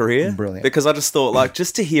sporting career. Brilliant. Because I just thought,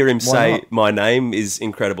 just to hear him say my name is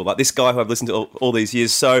incredible. This guy who I've listened to all these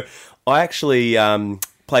years. So I actually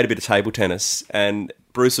played a bit of table tennis, and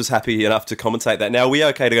Bruce was happy enough to commentate that. Now, are we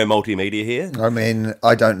okay to go multimedia here? I mean,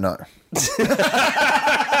 I don't know.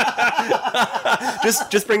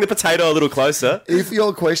 Just bring the potato a little closer. If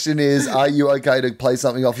your question is, are you okay to play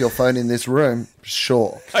something off your phone in this room?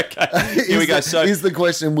 Sure. Okay. Here we go. So is the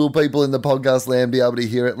question, will people in the podcast land be able to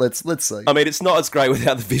hear it? Let's see. I mean, it's not as great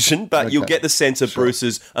without the vision, but you'll get the sense of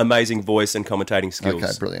Bruce's amazing voice and commentating skills.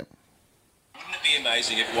 Okay, brilliant. Wouldn't it be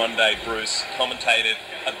amazing if one day Bruce commentated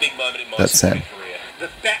a big moment in my That's sporting Sam. career? The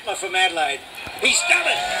battler from Adelaide. He's done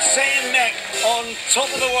it! Sam Mack on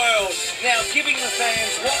top of the world. Now giving the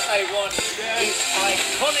fans what they want. His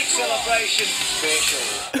iconic celebration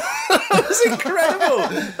special. That was incredible.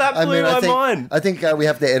 That blew my mind. I think we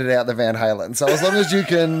have to edit out the Van Halen. So as long as you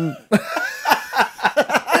can...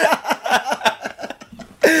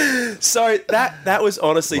 So that was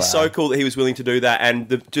honestly so cool that he was willing to do that,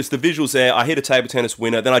 and just the visuals there. I hit a table tennis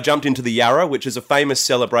winner, then I jumped into the Yarra, which is a famous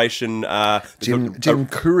celebration. Jim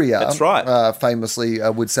Courier, that's right, famously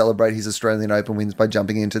would celebrate his Australian Open wins by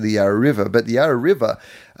jumping into the Yarra River. But the Yarra River,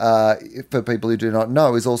 for people who do not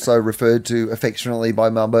know, is also referred to affectionately by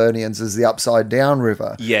Melburnians as the Upside Down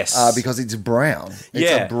River. Yes, because it's brown.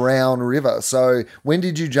 It's a brown river. So when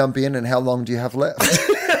did you jump in, and how long do you have left?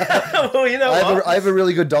 Well, you know, I have a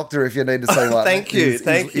really good doctor if you need to say one. Thank you.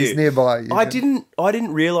 He's nearby. I didn't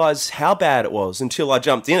realise how bad it was until I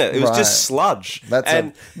jumped in it. It was just sludge.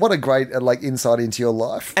 What a great insight into your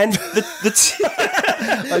life. And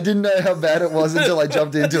I didn't know how bad it was until I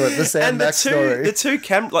jumped into it. The Sam Mack story. The two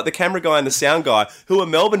the camera guy and the sound guy, who are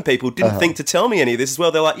Melbourne people, didn't think to tell me any of this as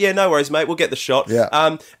well. They're like, yeah, no worries, mate, we'll get the shot. Yeah.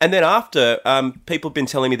 And then after, people have been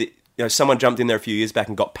telling me that, someone jumped in there a few years back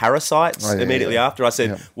and got parasites immediately after. I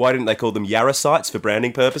said, why didn't they call them Yarracites for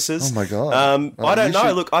branding purposes? Oh, my God. I don't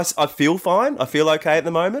know. Look, I feel fine. I feel okay at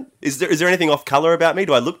the moment. Is there anything off colour about me?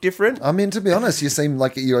 Do I look different? I mean, to be honest, you seem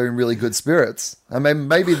like you're in really good spirits. I mean,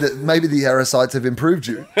 maybe the Yarracites have improved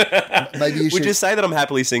you. Maybe you should... Would you say that I'm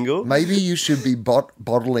happily single? Maybe you should be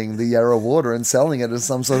bottling the Yarra water and selling it as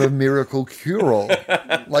some sort of miracle cure-all.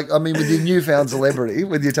 With your newfound celebrity,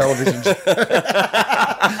 with your television show.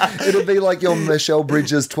 It'd be like your Michelle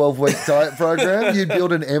Bridges 12-week diet program. You'd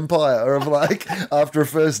build an empire of after a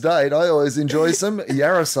first date, I always enjoy some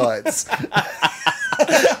Yarracites.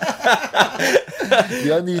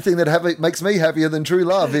 The only thing that makes me happier than true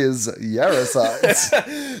love is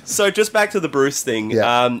Yarracites. So just back to the Bruce thing.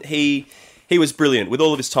 Yeah. He was brilliant with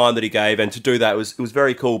all of his time that he gave, and to do that it was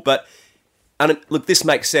very cool. And look, this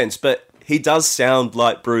makes sense, but he does sound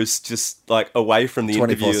like Bruce, just away from the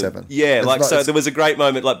interview. 24/7. Yeah, so there was a great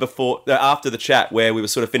moment after the chat where we were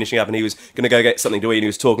sort of finishing up, and he was going to go get something to eat, and he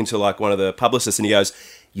was talking to one of the publicists, and he goes,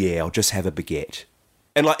 "Yeah, I'll just have a baguette."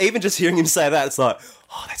 And even just hearing him say that, it's like,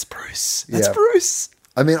 oh, that's Bruce. That's Bruce.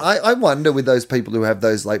 I mean, I wonder with those people who have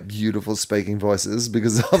those like beautiful speaking voices,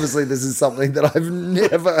 because obviously this is something that I've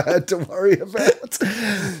never had to worry about.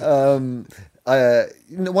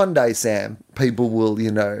 One day, Sam, people will,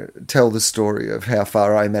 tell the story of how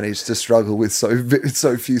far I managed to struggle with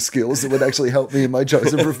so few skills that would actually help me in my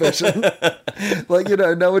chosen profession. Like,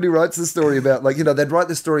 nobody writes the story about, like, they'd write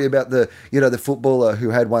the story about the footballer who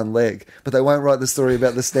had one leg, but they won't write the story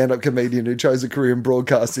about the stand-up comedian who chose a career in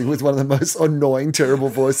broadcasting with one of the most annoying, terrible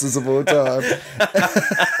voices of all time.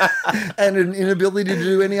 And an inability to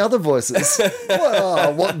do any other voices.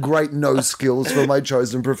 What great no skills for my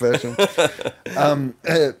chosen profession.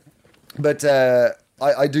 But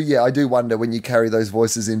I do wonder, when you carry those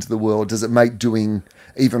voices into the world, does it make doing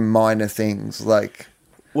even minor things like,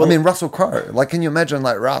 Russell Crowe, like, can you imagine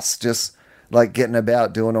like Russ just like getting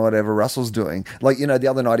about doing whatever Russell's doing? Like, the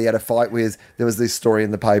other night he had a fight there was this story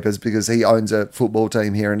in the papers because he owns a football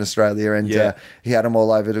team here in Australia, and he had them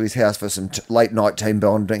all over to his house for some late night team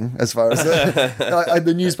bonding, as far as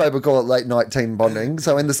the newspaper call it, late night team bonding.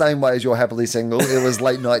 So in the same way as you're happily single, it was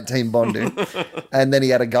late night team bonding. And then he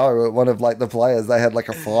had a go at one of like the players. They had like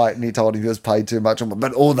a fight, and he told him he was paid too much.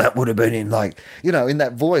 But all that would have been in like, in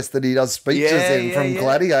that voice that he does speeches from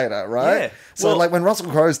Gladiator, right? Yeah. So like when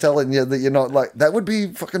Russell Crowe's telling you that you're not like, that would be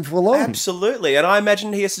fucking full on. Absolutely. And I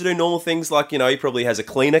imagine he has to do normal things like, he probably has a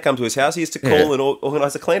cleaner come to his house. He has to call and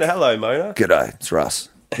organise a cleaner. Hello, Mona. G'day, it's Russ.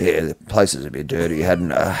 Yeah, the place is a bit dirty. Had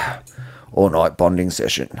an all-night bonding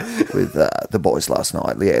session with the boys last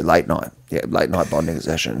night. Yeah, late night. Yeah, late night bonding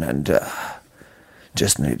session, and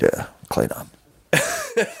just need to clean up.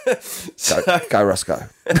 Go Russ, go.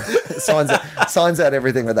 signs out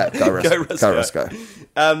everything with that. Go Russ, go.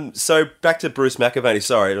 So back to Bruce McAvaney.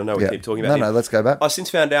 Sorry, I don't know we keep talking about him. No, let's go back. I've since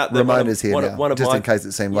found out that Ramona's here now, just in case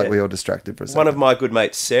it seemed like we were distracted for a second. One of my good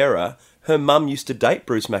mates, Sarah, her mum used to date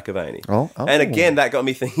Bruce McAvaney. Oh. And again, that got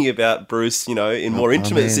me thinking about Bruce, in more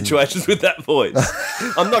intimate situations with that voice.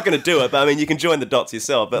 I'm not going to do it, but I mean, you can join the dots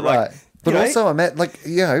yourself. But like, but also I meant like,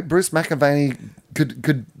 Bruce McAvaney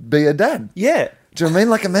could be a dad. Yeah. Do you know what I mean?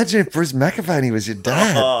 Like, imagine if Bruce McAvaney was your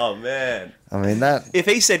dad. Oh, man. I mean, that... If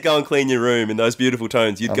he said, go and clean your room in those beautiful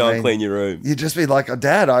tones, you'd go and clean your room. You'd just be like,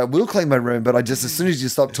 Dad, I will clean my room, but as soon as you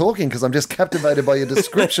stop talking, because I'm just captivated by your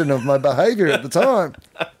description of my behaviour at the time.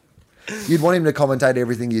 You'd want him to commentate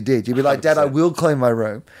everything you did. You'd be like, 100%. Dad, I will clean my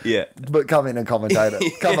room. Yeah. But come in and commentate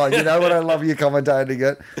it. Come on, you know what? I love you commentating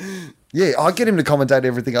it. Yeah, I'd get him to commentate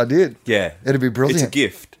everything I did. Yeah. It'd be brilliant. It's a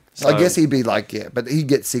gift. So, I guess he'd be like, but he'd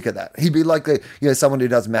get sick of that. He'd be like, someone who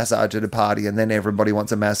does massage at a party and then everybody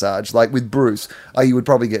wants a massage. Like with Bruce, you would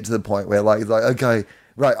probably get to the point where like, okay,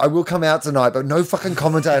 right, I will come out tonight, but no fucking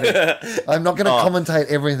commentating. I'm not going to commentate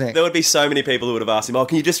everything. There would be so many people who would have asked him,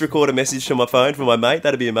 can you just record a message to my phone from my mate?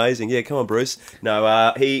 That'd be amazing. Yeah, come on, Bruce.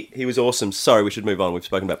 No, he was awesome. Sorry, we should move on. We've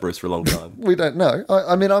spoken about Bruce for a long time. We don't know.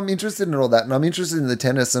 I mean, I'm interested in all that, and I'm interested in the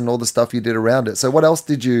tennis and all the stuff you did around it. So what else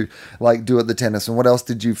did you, like, do at the tennis, and what else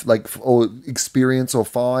did you, like, or experience or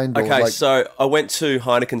find? Okay, or, so I went to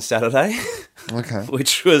Heineken Saturday. Okay.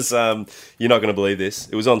 Which was, you're not going to believe this,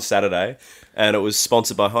 it was on Saturday. And it was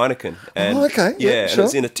sponsored by Heineken. And okay. Yeah, sure. And it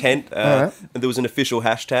was in a tent. Right. And there was an official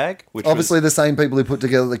hashtag. Which obviously the same people who put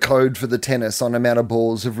together the code for the tennis on amount of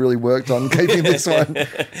balls have really worked on keeping this one.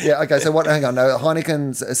 Yeah, okay, so hang on, no,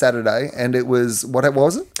 Heineken's Saturday, and it was, what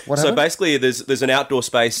was it? What happened? So basically there's an outdoor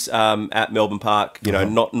space at Melbourne Park,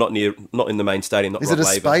 not in the main stadium, not Is it a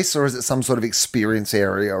Labour. Space, or is it some sort of experience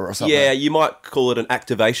area or something? Yeah, you might call it an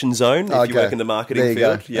activation zone if you work in the marketing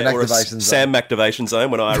field. Yeah, or a Sam Mactivation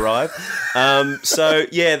zone when I arrive. So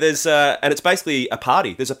yeah, there's and it's basically a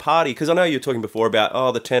party. There's a party because I know you were talking before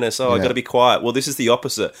about the tennis. I got to be quiet. Well, this is the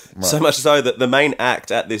opposite. Right. So much so that the main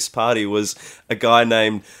act at this party was a guy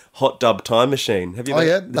named Hot Dub Time Machine. Have you?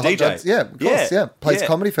 The DJ? Dubs, yeah, of course. Yeah, plays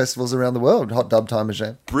comedy festivals around the world. Hot Dub Time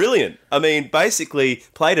Machine. Brilliant. I mean, basically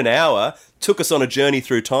played an hour, took us on a journey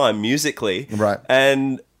through time musically, right,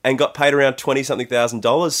 and got paid around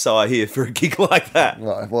 $20,000, so I hear, for a gig like that.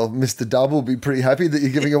 Right. Well, Mr. Dub will be pretty happy that you're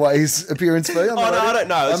giving away his appearance fee. No, I don't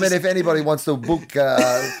know. I mean, if anybody wants to book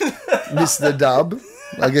Mr. Dub,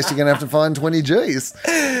 I guess you're going to have to find 20 G's.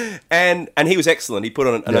 And he was excellent. He put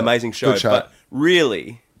on an amazing show. But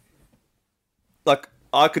really, like,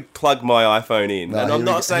 I could plug my iPhone in, and I'm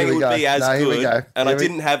not saying it would be as good. And I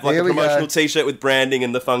didn't have like a promotional T-shirt with branding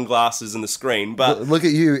and the fun glasses and the screen. But look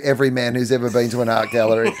at you, every man who's ever been to an art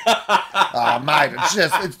gallery. Oh, mate,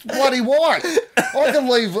 it's bloody white. I can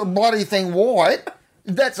leave a bloody thing white.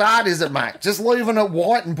 That's art, is it, mate? Just leaving it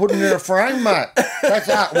white and putting it in a frame, mate. That's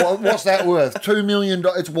art. What's that worth? $2 million.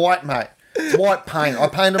 It's white, mate. It's white paint. I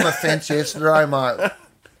painted my fence yesterday, mate.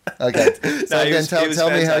 Okay. So No, again, tell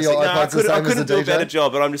me how your iPod's the same I as couldn't the do a DJ. better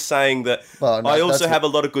job, but I'm just saying that Well, no, I also that's have a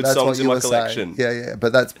lot of good that's songs what in you my were collection. saying. Yeah,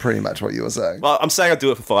 but that's pretty much what you were saying. Well, I'm saying I'd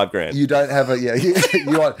do it for $5,000. You don't have a you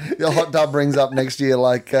want your hot tub rings up next year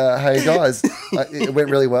like, hey guys, it went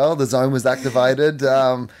really well. The zone was activated.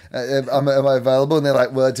 Am I available? And they're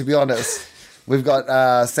like, well, to be honest, we've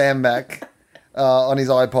got Sam Mac on his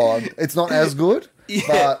iPod. It's not as good.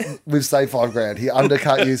 Yeah. But we've saved $5,000. He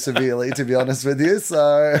undercut you severely, to be honest with you.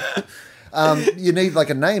 So you need like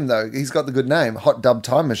a name though. He's got the good name, Hot Dub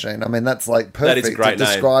Time Machine. I mean, that's like perfect. That is a great name.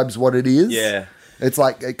 Describes what it is. Yeah. It's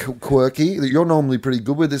like quirky. You're normally pretty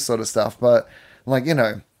good with this sort of stuff, but like, you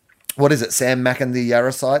know, what is it? Sam Mac and the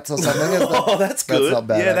Yarracites or something? Oh, that's good. That's not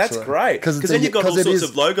bad. Yeah, that's actually. great. Because then you've got all sorts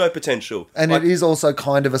of logo potential. And like, it is also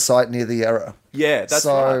kind of a site near the Yarra. Yeah, that's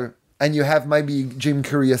right. And you have maybe Jim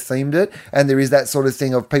Courier themed it, and there is that sort of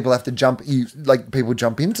thing of people have to people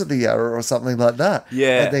jump into the Yarra or something like that.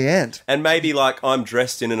 Yeah. At the end. And maybe like I'm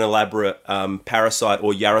dressed in an elaborate parasite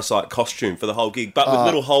or Yarracite costume for the whole gig, but with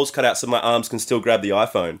little holes cut out so my arms can still grab the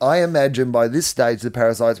iPhone. I imagine by this stage the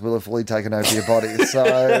parasites will have fully taken over your body, so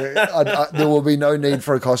there will be no need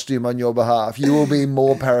for a costume on your behalf. You will be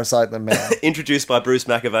more parasite than man. Introduced by Bruce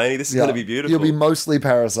Mactivation. This is going to be beautiful. You'll be mostly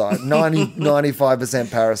parasite, 95%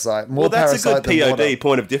 parasite. More well, that's a parasite good than POD water.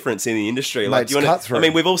 point of difference in the industry. Mate, Like, it's cutthroat. I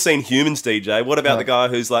mean, we've all seen Humans, DJ. What about Right. the guy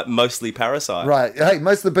who's like mostly parasite? Right. Hey,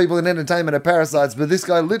 most of the people in entertainment are parasites, but this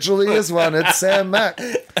guy literally is one. It's Sam Mac.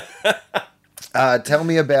 Tell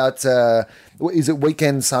me about, is it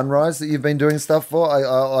Weekend Sunrise that you've been doing stuff for?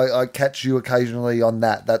 I catch you occasionally on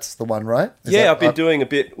that. That's the one, right? I've been doing a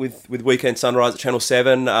bit with Weekend Sunrise at Channel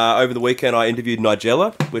 7. Over the weekend, I interviewed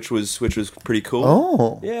Nigella, which was pretty cool.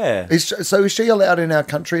 Oh. Yeah. So is she allowed in our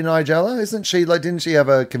country, Nigella? Isn't she, like, didn't she have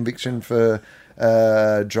a conviction for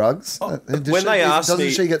drugs?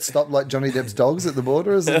 Doesn't she get stopped like Johnny Depp's dogs at the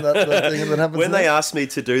border? Isn't that the thing that happens When there? they asked me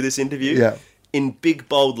to do this interview, Yeah. in big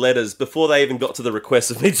bold letters, before they even got to the request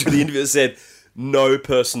of me to do the interview, it said, no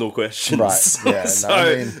personal questions. Right, yeah, no, So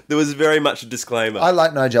I mean- there was very much a disclaimer. I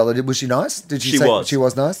like Nigella. Was she nice? Did She say was. She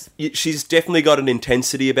was nice? She's definitely got an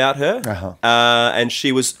intensity about her, Uh-huh. and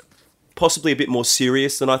she was possibly a bit more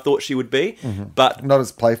serious than I thought she would be, but Not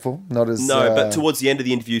as playful. Not as but towards the end of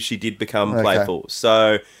the interview, she did become Okay. playful.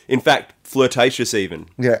 So, in fact, flirtatious even.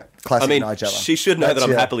 yeah, classic I mean, Nigella. she should know that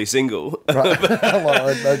I'm yeah. happily single. Right.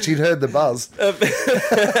 Well, she'd heard the buzz. That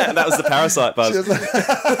was the parasite buzz. She was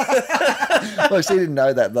well, she didn't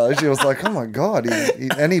know that though. She was like, "Oh my god!"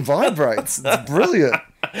 And he vibrates. It's brilliant.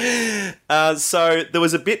 So there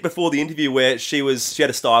was a bit before the interview where she had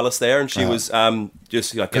a stylist there, and she was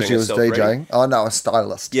just like Because getting she was herself DJing. ready. Oh no, a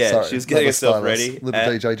stylist. Yeah, Sorry, she was getting not a herself stylist. ready. Little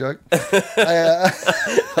DJ joke.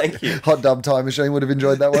 Thank you. Hot Dub Time Machine would have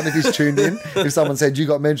enjoyed that one if he's tuned in. If someone said you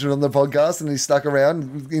got mentioned on the podcast and he stuck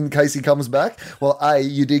around in case he comes back, well, A,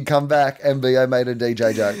 you did come back, and B, I made a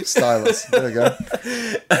DJ joke. Stylist. There we go.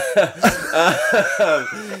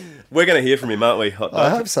 We're going to hear from him, aren't we? Hot I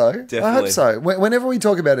Dog? hope so. Definitely. I hope so. Whenever we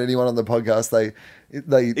talk about anyone on the podcast,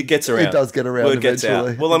 It gets around. It does get around. Word gets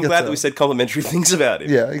eventually. out. Well, I'm glad that we said complimentary things about him.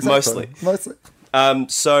 Yeah, exactly. Mostly. Mostly.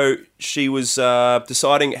 So she was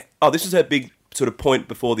deciding. Oh, this was her big sort of point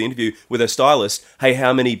before the interview with her stylist. Hey,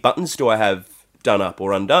 how many buttons do I have done up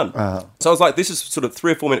or undone? So I was like, this is sort of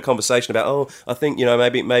 3 or 4 minute conversation about. Oh, I think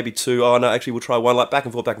maybe 2. Oh no, actually we'll try 1. Like back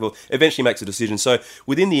and forth. Eventually makes a decision. So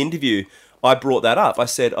within the interview, I brought that up. I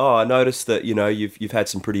said, oh, I noticed that you've had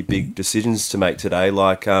some pretty big decisions to make today.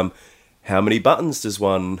 Like how many buttons does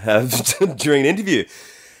one have during an interview?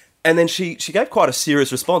 And then she gave quite a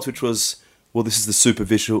serious response, which was, well, this is the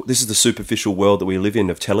superficial world that we live in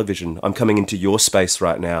of television. I'm coming into your space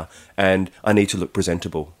right now, and I need to look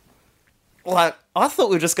presentable. Like, I thought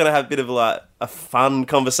we were just going to have a bit of like a fun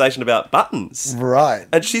conversation about buttons. Right.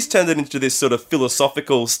 And she's turned it into this sort of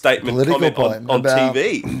philosophical statement Political comment point on about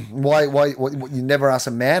TV. Why you never ask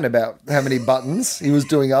a man about how many buttons he was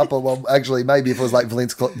doing up, or well, actually maybe if it was like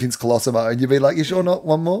Vince Colosimo, and you'd be like, you sure not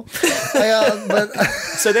one more?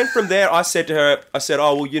 So then from there, I said to her,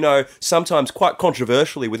 oh, well, sometimes quite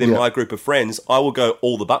controversially within my group of friends, I will go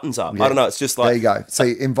all the buttons up. I don't know, it's just like... There you go. So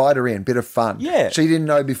invite her in, bit of fun. Yeah. She didn't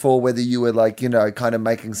know before whether you were like, kind of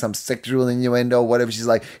making some sexual innuendo or whatever. She's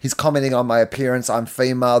like, he's commenting on my appearance, I'm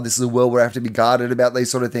female, this is a world where I have to be guarded about these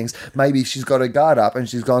sort of things. Maybe she's got her guard up and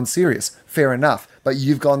she's gone serious. Fair enough. But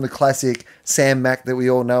you've gone the classic Sam Mac that we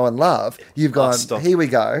all know and love. You've gone, here we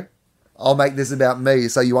go. I'll make this about me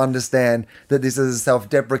so you understand that this is a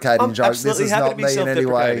self-deprecating joke. This is not me in any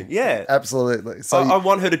way. Yeah. Absolutely. So I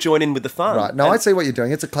want her to join in with the fun. Right. No, I see what you're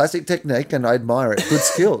doing. It's a classic technique and I admire it. Good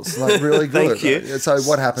skills. Like really good. Thank you. So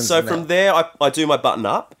what happens So now? from there, I do my button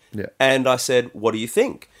up Yeah. and I said, what do you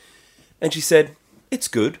think? And she said, it's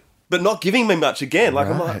good. But not giving me much again. Like,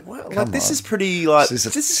 I'm like, well, like this is pretty, like, this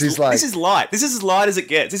is light. This is as light as it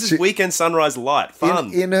gets. This is weekend sunrise light.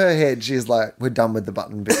 Fun. In her head, she's like, we're done with the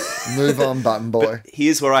button bit. Move on, button boy. But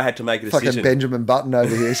here's where I had to make a decision. Fucking Benjamin Button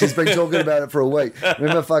over here. She's been talking about it for a week.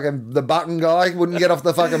 Remember fucking the button guy wouldn't get off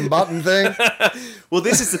the fucking button thing? Well,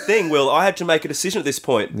 this is the thing, Will. I had to make a decision at this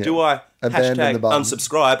point. Yeah. Do I abandon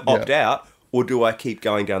unsubscribe, opt out? Or do I keep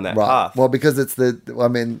going down that path? Well, because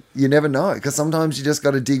you never know. Because sometimes you just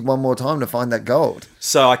got to dig one more time to find that gold.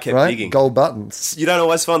 So I kept digging. Gold buttons. You don't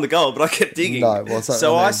always find the gold, but I kept digging. No, well,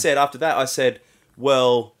 so I said, after that,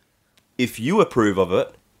 well, if you approve of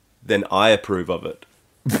it, then I approve of it.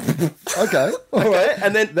 Okay. All right.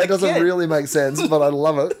 And then that doesn't really make sense, but I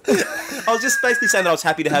love it. I was just basically saying that I was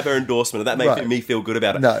happy to have her endorsement, and that made me feel good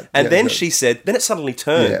about it. No, and then she said, then it suddenly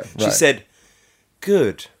turned. Yeah, she said,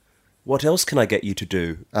 good. What else can I get you to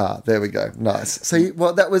do? Ah, there we go. Nice. So,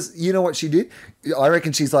 that was, you know what she did? I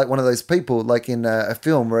reckon she's like one of those people, like in a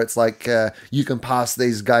film where it's like, you can pass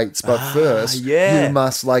these gates, but first you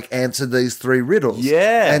must like answer these 3 riddles.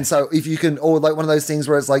 Yeah. And so if you can, or like one of those things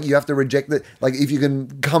where it's like you have to reject it. Like if you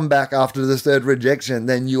can come back after the 3rd rejection,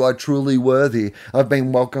 then you are truly worthy of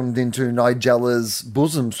being welcomed into Nigella's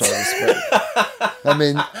bosom, so to speak. I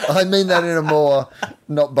mean that in a more,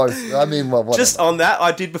 not both. I mean, well, whatever. Just on that,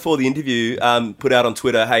 I did before the interview put out on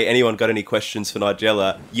Twitter, hey, anyone got any questions for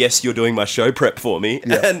Nigella? Yes, you're doing my show prep for me.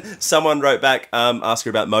 Yeah. And someone wrote back, ask her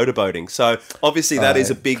about motorboating. So obviously that is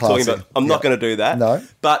a big classy. talking about. I'm not going to do that. No.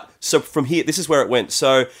 But so from here, this is where it went.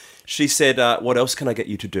 So she said, what else can I get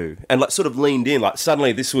you to do? And like sort of leaned in, like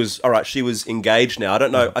suddenly this was, all right, she was engaged now. I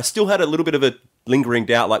don't know. I still had a little bit of a lingering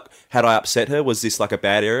doubt, like had I upset her? Was this like a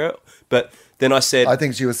bad area? But then I said, I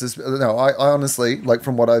think she was. I honestly, like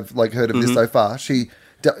from what I've like heard of this so far, she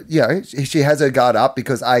has her guard up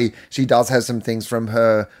because she does have some things from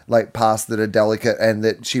her like past that are delicate, and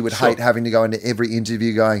that she would hate having to go into every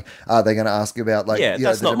interview going, are they going to ask about like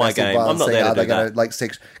that's not my game. I'm not there to do that. Are they going to like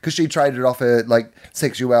sex? Because she traded off her like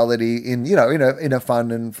sexuality in in a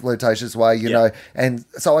fun and flirtatious way, you know, and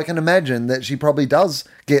so I can imagine that she probably does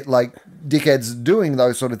get like dickheads doing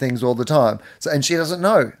those sort of things all the time. So and she doesn't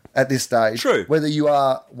know at this stage whether you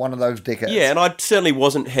are one of those dickheads. Yeah, and I certainly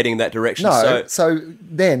wasn't heading that direction. No, so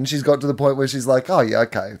then she's got to the point where she's like, oh yeah,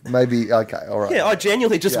 okay, maybe, okay, all right. Yeah, I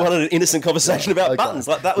genuinely just wanted an innocent conversation about buttons.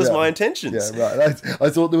 Like that was my intentions. Yeah, right. I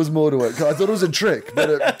thought there was more to it. I thought it was a trick, but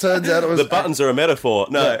it turns out it was... The buttons are a metaphor.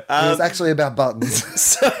 No. It was actually about buttons.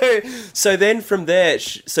 So then from there,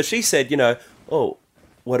 so she said, oh,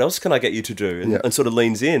 what else can I get you to do? And sort of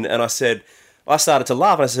leans in, and I started to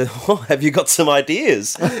laugh, and I said, oh, have you got some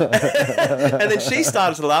ideas? And then she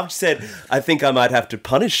started to laugh. She said, I think I might have to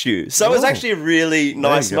punish you. So it was actually a really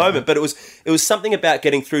nice moment, but it was something about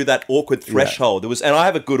getting through that awkward threshold. And I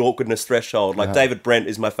have a good awkwardness threshold. Like David Brent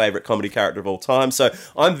is my favourite comedy character of all time. So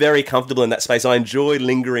I'm very comfortable in that space. I enjoy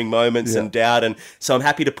lingering moments and doubt, and so I'm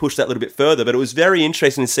happy to push that a little bit further. But it was very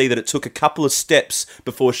interesting to see that it took a couple of steps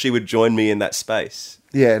before she would join me in that space.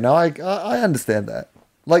 Yeah, no, I understand that.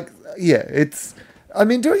 Like, yeah,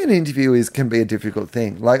 doing an interview can be a difficult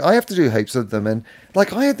thing. Like, I have to do heaps of them, and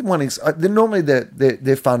like I had one. Normally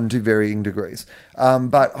they're fun to varying degrees,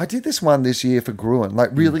 but I did this one this year for Gruen, like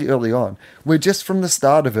really early on, where just from the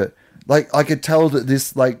start of it, like I could tell that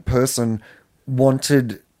this like person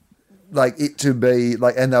wanted like it to be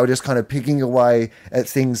like, and they were just kind of picking away at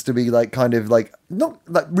things to be like kind of like not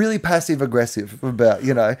like really passive aggressive about,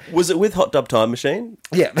 Was it with Hot Dub Time Machine?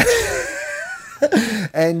 Yeah.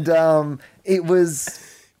 And it was...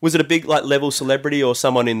 Was it a big like level celebrity or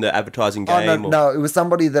someone in the advertising game? No, it was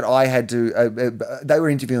somebody that I had to... they were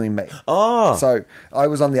interviewing me. Oh. So I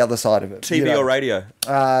was on the other side of it. TV or radio?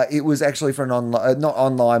 It was actually for an online... not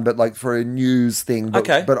online, but like for a news thing. But,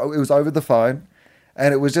 okay. But it was over the phone.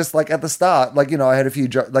 And it was just like at the start, like, I had a few...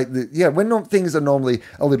 when things are normally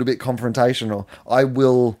a little bit confrontational, I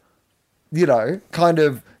will... kind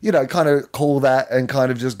of call that and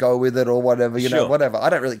kind of just go with it or whatever, whatever. I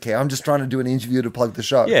don't really care. I'm just trying to do an interview to plug the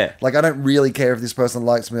show. Yeah. Like, I don't really care if this person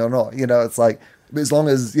likes me or not. It's like, as long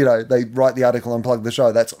as, they write the article and plug the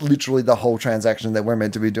show, that's literally the whole transaction that we're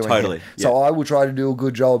meant to be doing. Totally. Yeah. So I will try to do a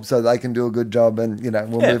good job so they can do a good job and,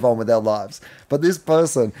 we'll move on with our lives. But this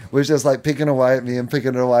person was just like picking away at me. And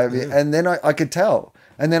then I could tell.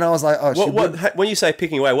 And then I was like, oh, when you say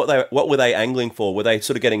picking away, what were they angling for? Were they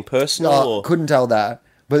sort of getting personal? Or? Couldn't tell that.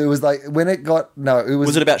 But it was like, when it got, it was...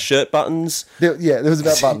 Was it about shirt buttons? It was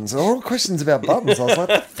about buttons. All questions about buttons. I was like,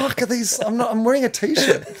 the fuck are these? I'm wearing a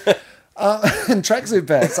t-shirt and tracksuit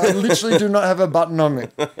pants. I literally do not have a button on me.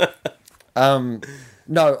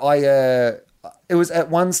 it was at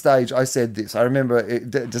one stage I said this. I remember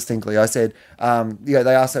it distinctly. I said, they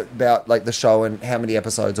asked about like the show and how many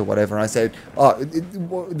episodes or whatever. And I said,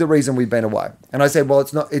 the reason we've been away. And I said, well,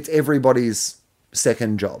 it's everybody's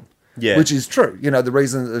second job. Yeah. Which is true. You know, the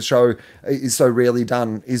reason that the show is so rarely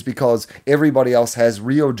done is because everybody else has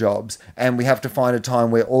real jobs and we have to find a time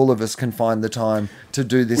where all of us can find the time to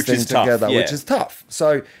do this thing together, which is tough.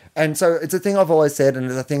 So it's a thing I've always said, and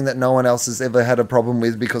it's a thing that no one else has ever had a problem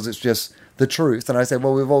with because it's just the truth. And I said,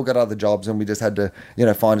 well, we've all got other jobs and we just had to,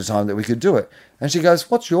 find a time that we could do it. And she goes,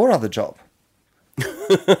 what's your other job?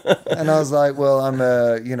 And I was like, well, I'm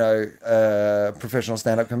a professional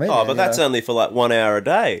stand-up comedian. Oh, but that's only for like 1 hour a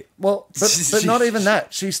day. Well, but not even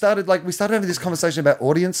that. We started having this conversation about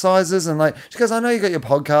audience sizes, and like she goes, I know you got your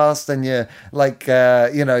podcast and you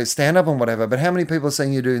stand-up and whatever, but how many people are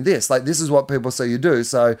seeing you doing this? Like, this is what people see you do,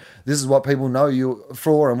 so this is what people know you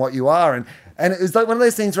for and what you are, and it was like one of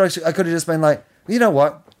those things where I could have just been like, you know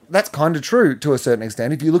what? That's kind of true to a certain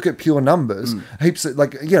extent. If you look at pure numbers, heaps of,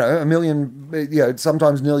 1 million,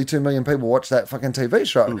 sometimes nearly 2 million people watch that fucking TV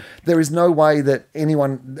show. There is no way that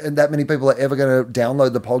that many people are ever going to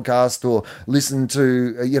download the podcast or listen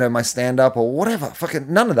to, my stand-up or whatever.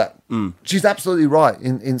 Fucking none of that. She's absolutely right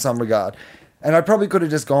in some regard. And I probably could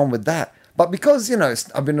have just gone with that. But because,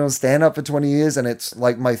 I've been doing stand-up for 20 years and it's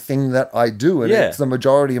like my thing that I do and it's the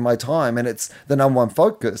majority of my time and it's the number one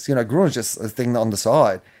focus, Gruen's just a thing on the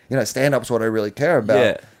side. Stand-up's what I really care about.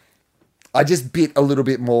 Yeah. I just bit a little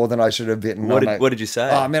bit more than I should have bitten. What did you say?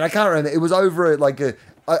 Oh, man, I can't remember. It was over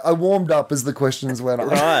I warmed up as the questions went on.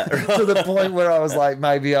 Right. To the point where I was like,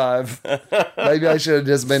 maybe I should have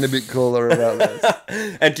just been a bit cooler about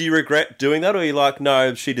this. And do you regret doing that, or are you like,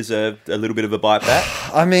 no, she deserved a little bit of a bite back?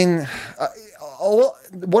 I mean,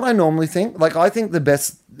 what I normally think, I think the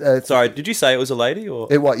best... Sorry, did you say it was a lady? Or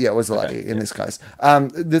it was a lady in this case.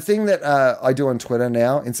 The thing that I do on Twitter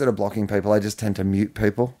now, instead of blocking people, I just tend to mute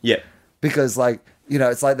people. Yeah. Because,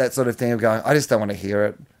 it's like that sort of thing of going, I just don't want to hear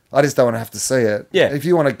it. I just don't want to have to see it. Yeah. If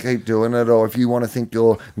you want to keep doing it, or if you want to think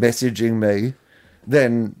you're messaging me,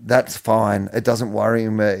 then that's fine. It doesn't worry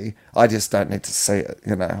me. I just don't need to see it.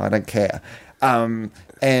 I don't care.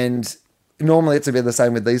 And normally it's a bit the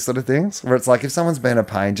same with these sort of things, where it's like, if someone's been a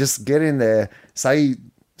pain, just get in there, say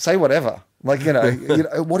whatever. What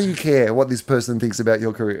do you care what this person thinks about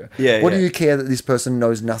your career? Yeah. What do you care that this person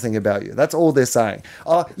knows nothing about you? That's all they're saying.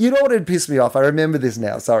 You know what had pissed me off? I remember this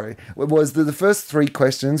now, sorry. It was the first 3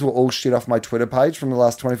 questions were all shit off my Twitter page from the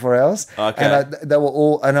last 24 hours. Okay. And they were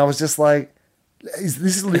all, and I was just like, is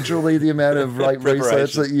this literally the amount of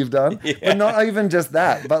research that you've done? Yeah. But not even just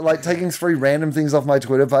that, but taking 3 random things off my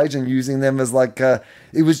Twitter page and using them as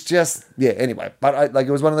it was just, anyway. But it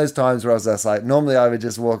was one of those times where I was just like, normally I would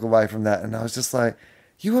just walk away from that, and I was just like,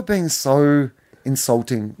 you are being so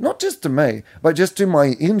insulting, not just to me, but just to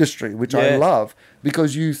my industry, which I love,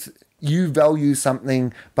 because you value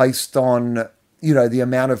something based on the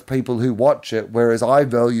amount of people who watch it, whereas I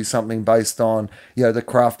value something based on, the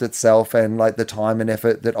craft itself and the time and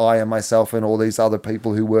effort that I and myself and all these other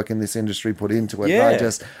people who work in this industry put into it. Yeah.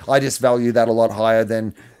 And I just value that a lot higher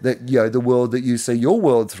than the world that you see your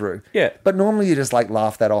world through. Yeah. But normally you just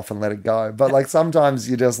laugh that off and let it go. But sometimes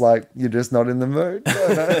you're just not in the mood.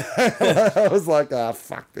 I was like,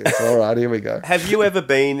 fuck this. All right, here we go. Have you ever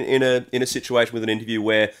been in a situation with an interview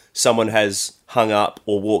where someone has hung up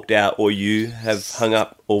or walked out, or you have hung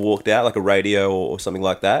up or walked out, like a radio or something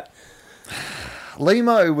like that?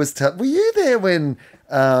 Limo was... were you there when...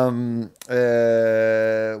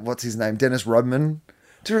 what's his name? Dennis Rodman?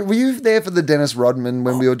 Were you there for the Dennis Rodman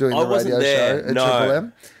when we were doing the radio show at Triple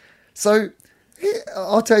M? So,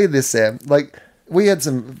 I'll tell you this, Sam. We had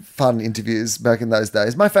some fun interviews back in those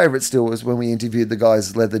days. My favourite still was when we interviewed the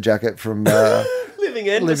guy's leather jacket from... Living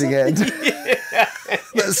End.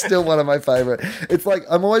 That's still one of my favourite. It's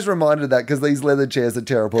I'm always reminded of that because these leather chairs are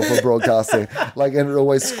terrible for broadcasting. And it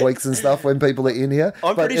always squeaks and stuff when people are in here.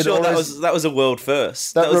 I'm pretty sure that was a world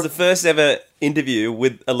first. That was the first ever interview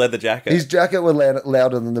with a leather jacket. His jacket was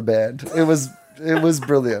louder than the band. It was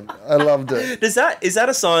brilliant. I loved it. Is that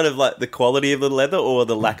a sign of the quality of the leather or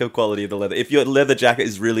the lack of quality of the leather? If your leather jacket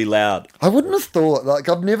is really loud, I wouldn't have thought.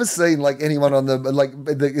 I've never seen anyone on the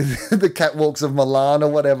the catwalks of Milan or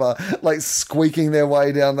whatever squeaking their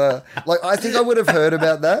way down the. I think I would have heard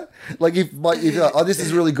about that. If you're like, oh, this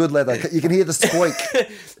is really good leather, you can hear the squeak.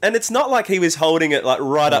 And it's not like he was holding it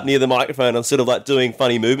right up near the microphone and sort of doing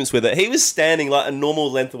funny movements with it. He was standing a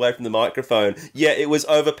normal length away from the microphone. Yeah, it was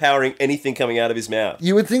overpowering anything coming out of his mouth.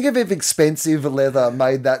 You would think if expensive leather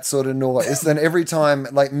made that sort of noise, then every time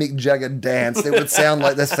Mick Jagger danced, it would sound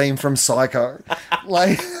like the theme from Psycho.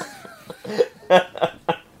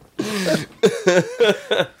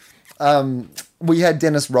 We had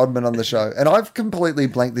Dennis Rodman on the show, and I've completely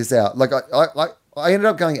blanked this out. Like I ended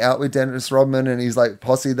up going out with Dennis Rodman and he's like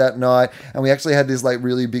posse that night, and we actually had this like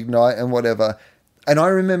really big night and whatever. And I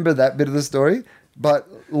remember that bit of the story, but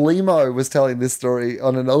Limo was telling this story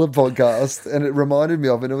on another podcast, and it reminded me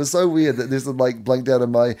of it. And it was so weird that this had like blanked out of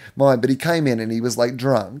my mind. But he came in and he was like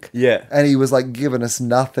drunk, Yeah. and he was like giving us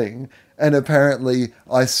nothing. And apparently,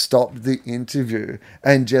 I stopped the interview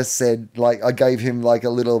and just said, like, I gave him like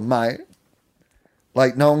a little mate.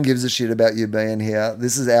 Like, no one gives a shit about you being here.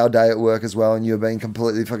 This is our day at work as well, and you're being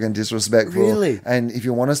completely fucking disrespectful. Really? And if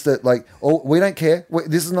you want us to, like, we don't care.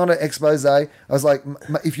 This is not an expose. I was like,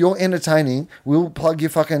 if you're entertaining, we'll plug your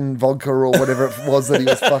fucking vodka or whatever it was that he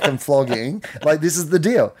was fucking flogging. Like, this is the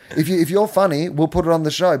deal. If you're funny, we'll put it on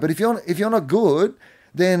the show. But if you're not good,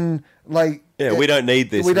 then, like... Yeah, we don't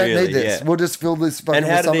need this. We don't really, need this. Yeah. We'll just fill this fucking And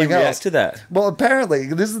how with did he something react else. to that? Well, apparently,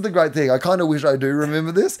 this is the great thing. I kind of wish I do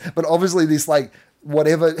remember this, but obviously this, like,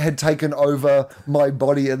 whatever had taken over my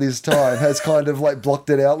body at this time has kind of, like,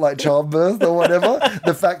 blocked it out like childbirth or whatever.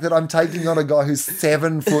 The fact that I'm taking on a guy who's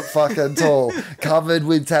 7 foot fucking tall, covered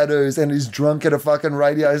with tattoos, and is drunk at a fucking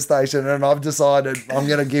radio station, and I've decided I'm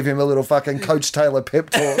going to give him a little fucking Coach Taylor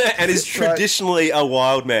pep talk. And is traditionally a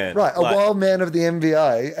wild man. Right, a wild man of the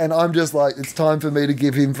NBA, and I'm just like, it's time for me to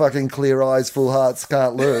give him fucking clear eyes, full hearts,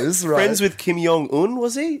 can't lose. Right? Friends with Kim Jong-un,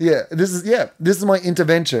 was he? Yeah, this is my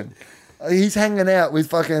intervention. He's hanging out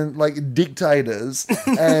with fucking like dictators,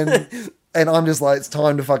 and I'm just like, it's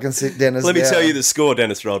time to fucking sit Dennis Let me down. tell you the score,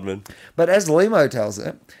 Dennis Rodman. But as Limo tells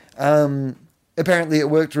it, apparently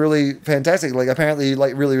it worked really fantastic. Like, apparently he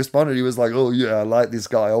like really responded. He was like, oh yeah, I like this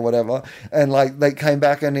guy or whatever. And like they came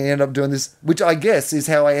back and he ended up doing this, which I guess is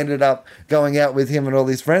how I ended up going out with him and all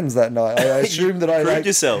his friends that night. I assumed that I proved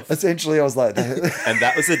yourself. Essentially, I was like, And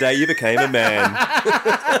that was the day you became a man.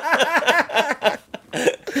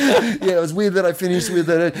 yeah, it was weird that I finished with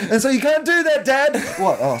it. And so you can't do that, Dad.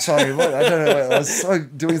 What? Oh, sorry. What? I don't know. I was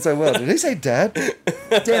doing so well. Did he say Dad?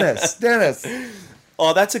 Dennis.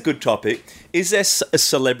 Oh, that's a good topic. Is there a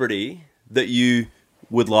celebrity that you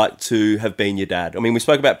would like to have been your dad? I mean, we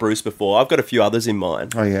spoke about Bruce before. I've got a few others in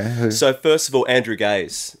mind. Oh, yeah? Who? So, first of all, Andrew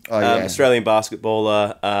Gaze, Australian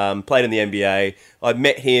basketballer, played in the NBA. I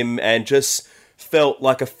met him and just felt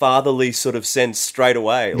like a fatherly sort of sense straight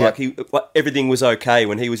away. Yeah. Like everything was okay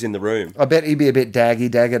when he was in the room. I bet he'd be a bit dad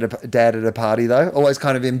at a party, though. Always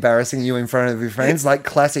kind of embarrassing you in front of your friends. Like,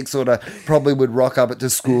 classic sort of, probably would rock up to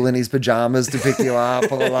school in his pajamas to pick you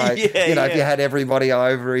up. Or like, if you had everybody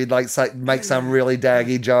over, he'd like make some really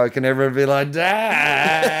daggy joke and everyone would be like,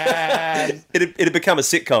 Dad. It'd become a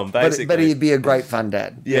sitcom, basically. But he'd be a great fun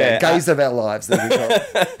dad. Yeah. Gaze of our lives, that we call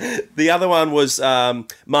it. The other one was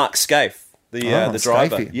Mark Scaife. The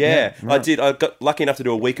driver. Scafey. Yeah, right. I got lucky enough to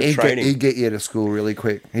do a week of training. He'd get you to school really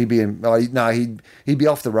quick. He'd be he'd be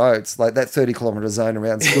off the roads, like that 30-kilometre zone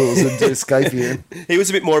around schools and do Scafey. He was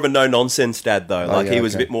a bit more of a no-nonsense dad, though. He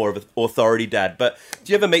was a bit more of an authority dad. But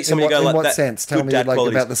do you ever meet somebody in like what that? sense? Tell me like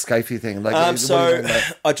about the Scafey thing. Like, what do you mean by-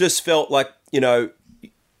 I just felt like, you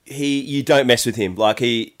don't mess with him. Like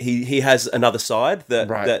he has another side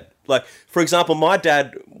that like, for example, my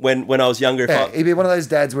dad, when I was younger, he'd be one of those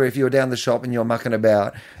dads where if you were down the shop and you're mucking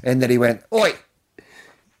about, and then he went, "Oi,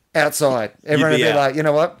 outside!" Everyone would be like, "You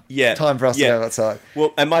know what? Yeah, time for us to go outside."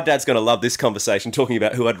 Well, and my dad's going to love this conversation, talking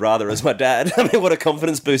about who I'd rather as my dad. I mean, what a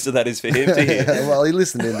confidence booster that is for him to hear. Well, he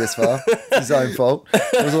listened in this far. It's his own fault.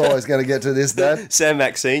 I was always going to get to this, Dad. Sam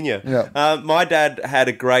Mac Senior. Yeah. My dad had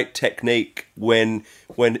a great technique when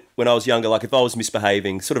I was younger, like if I was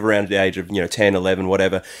misbehaving, sort of around the age of 10, 11,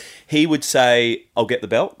 whatever, he would say, "I'll get the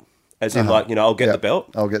belt," as in I'll get the belt.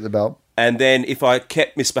 I'll get the belt. And then if I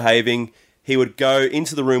kept misbehaving, he would go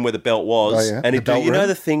into the room where the belt was, and he'd do,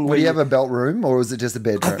 the thing where you have a belt room, or was it just a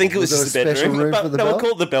bedroom? I think it was just a bedroom. Special room for the belt? We'll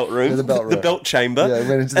call it the belt room. Yeah, the belt room. The belt chamber. Yeah,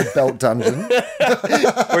 went into the belt dungeon.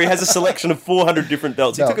 Where he has a selection of 400 different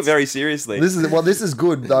belts. He took it very seriously. This is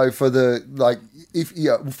good though for the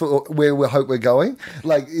for where we hope we're going.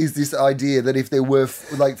 Like, is this idea that if there were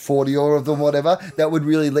 40 or of them, whatever, that would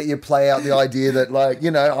really let you play out the idea that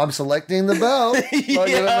I'm selecting the belt.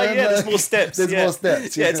 There's more steps. There's more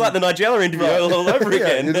steps. Yeah, it's like the Nigella interview all over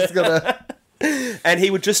again. You're just gonna... And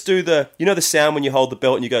he would just do the sound when you hold the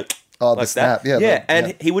belt and you go. Oh, like the snap,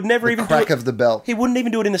 that. He would never even crack do it. of the belt. He wouldn't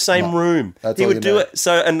even do it in the same room. He all would do it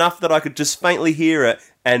so enough that I could just faintly hear it,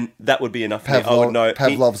 and that would be enough for me. I would know.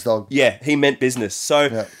 Pavlov's dog. Yeah, he meant business.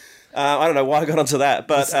 So I don't know why I got onto that,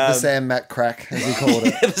 but the Sam Mac crack, as he called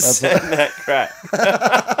it. The Sam Mac crack.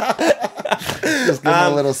 Just give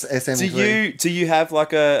him a little SMQ. Do you have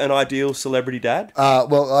like an ideal celebrity dad?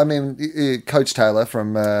 Well, I mean, Coach Taylor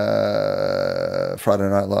from Friday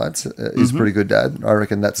Night Lights is a pretty good dad. I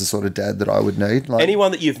reckon that's the sort of dad that I would need. Like,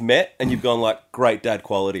 anyone that you've met and you've gone like, great dad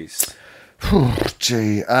qualities?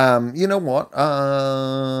 Gee, you know what?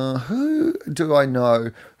 Who do I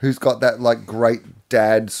know who's got that like great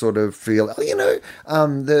dad sort of feel? You know,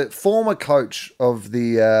 the former coach of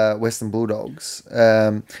the Western Bulldogs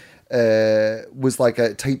was like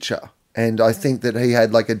a teacher. And I think that he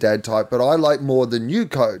had like a dad type, but I like more the new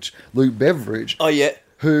coach, Luke Beveridge. Oh, yeah.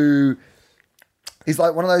 Who is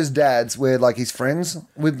like one of those dads where like he's friends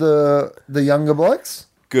with the younger blokes.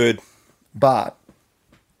 Good. But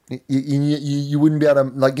you wouldn't be able to,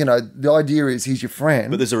 like, you know, the idea is he's your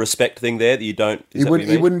friend. But there's a respect thing there that you don't... He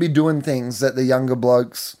wouldn't be doing things that the younger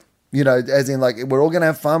blokes... You know, as in, like, we're all going to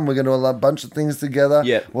have fun. We're going to do a bunch of things together.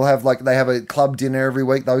 Yeah. We'll have, like, they have a club dinner every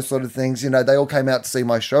week, those sort of things. You know, they all came out to see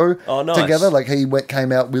my show together. Like,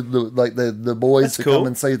 came out with, the boys to come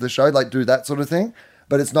and see the show, like, do that sort of thing.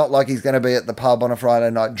 But it's not like he's going to be at the pub on a Friday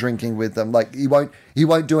night drinking with them. Like, he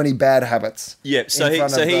won't do any bad habits. Yeah,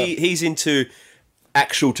 he's into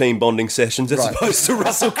actual team bonding sessions as opposed to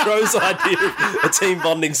Russell Crowe's idea of a team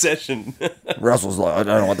bonding session. Russell's like, I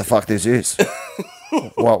don't know what the fuck this is.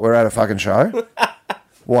 What, we're at a fucking show?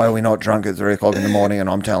 Why are we not drunk at 3 o'clock in the morning and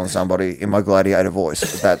I'm telling somebody in my gladiator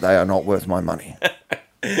voice that they are not worth my money?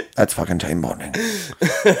 That's fucking team bonding.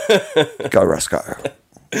 Go, Russ, go.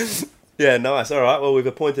 Yeah, nice. All right, well, we've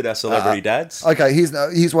appointed our celebrity dads. Okay,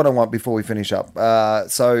 here's what I want before we finish up.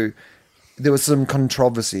 So there was some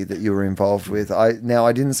controversy that you were involved with. I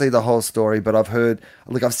didn't see the whole story, but I've heard,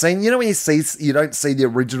 like, I've seen, you know, when you don't see the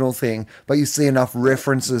original thing, but you see enough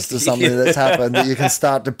references to something that's happened that you can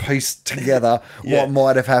start to piece together what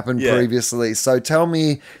might have happened previously. So tell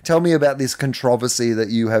me about this controversy that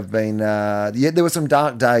you have been, there were some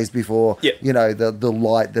dark days before, you know, the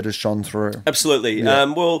light that has shone through. Absolutely.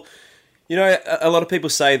 Well, you know, a lot of people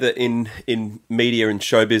say that in media and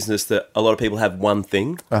show business that a lot of people have one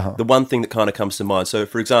thing, the one thing that kind of comes to mind. So,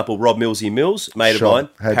 for example, Rob Millsy Mills, mate of mine,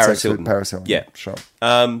 Paris Hilton. Yeah, sure.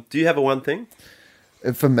 Do you have a one thing?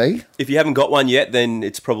 For me? If you haven't got one yet, then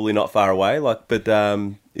it's probably not far away. But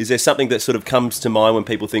is there something that sort of comes to mind when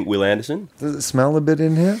people think Will Anderson? Does it smell a bit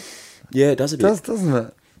in here? Yeah, it does a bit. Doesn't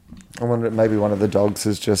it? I wonder if maybe one of the dogs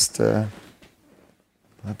is just...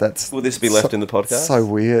 that's... Will this be left in the podcast? So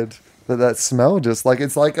weird. That smell just like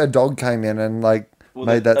it's like a dog came in and like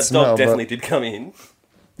made that smell. Dog definitely did come in.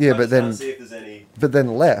 Yeah, but then see if there's any... but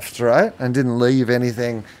then left, right, and didn't leave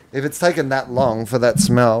anything. If it's taken that long for that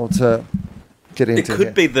smell to get into, it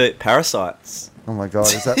could be the parasites. Oh my god,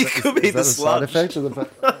 is that it could be the side effect of the?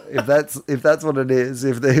 If that's what it is,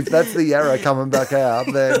 if that's the Yarra coming back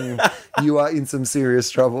out, then you are in some serious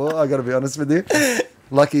trouble. I got to be honest with you.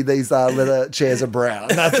 Lucky these leather chairs are brown.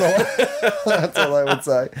 That's all I would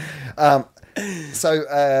say.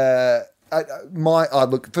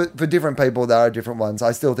 Look, for different people, there are different ones.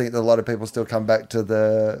 I still think that a lot of people still come back to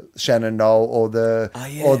the Shannon Knoll or the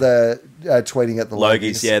tweeting at the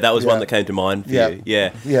Logies. Yeah, that was one that came to mind for you.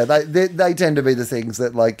 Yeah, they tend to be the things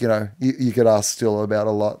that, like, you know, you could ask still about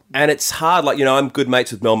a lot. And it's hard. Like, you know, I'm good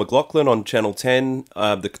mates with Mel McLaughlin on Channel 10,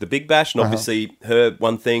 the Big Bash, and obviously her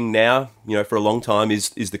one thing now, you know, for a long time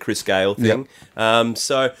is the Chris Gale thing. Yep.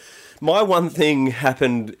 So my one thing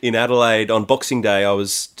happened in Adelaide on Boxing Day. I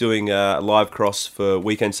was doing a live cross for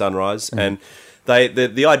Weekend Sunrise, and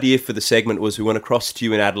the idea for the segment was we want to cross to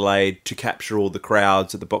you in Adelaide to capture all the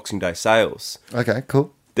crowds at the Boxing Day sales. Okay,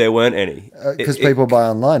 cool. There weren't any. Because people buy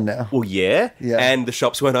online now. Well, yeah. And the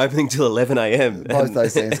shops weren't opening till 11 a.m. Both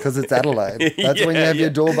those things, because it's Adelaide. That's when you have your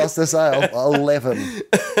doorbuster sale, 11.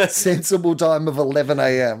 Sensible time of 11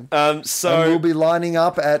 a.m. And we'll be lining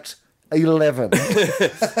up at 11.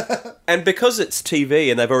 And because it's TV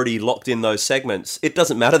and they've already locked in those segments, it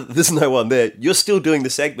doesn't matter that there's no one there. You're still doing the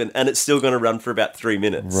segment and it's still going to run for about 3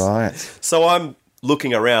 minutes. Right. So I'm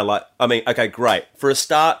looking around like, I mean, okay, great. For a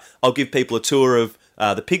start, I'll give people a tour of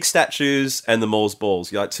the pig statues and the Moors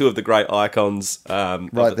balls, like two of the great icons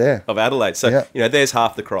of Adelaide. So, you know, there's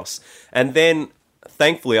half the cross. And then,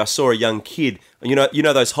 thankfully, I saw a young kid. You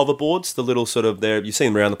know those hoverboards, the little sort of, you've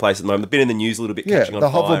seen them around the place at the moment. They've been in the news a little bit, catching on fire.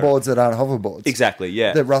 Yeah, the hoverboards that aren't hoverboards. Exactly,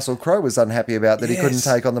 yeah. That Russell Crowe was unhappy about that he couldn't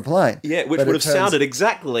take on the plane. Yeah, which would have sounded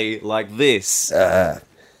exactly like this.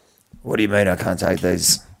 What do you mean I can't take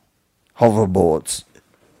these hoverboards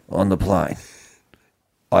on the plane?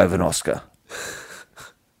 I have an Oscar.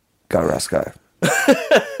 Go, Russ, go.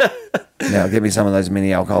 Now, give me some of those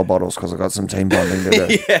mini alcohol bottles because I've got some team bonding to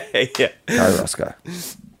do. Yeah. Go, Russ, go.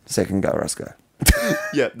 Second go, Russ, go.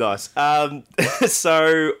 Yeah, nice.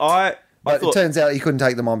 So I But it turns out you couldn't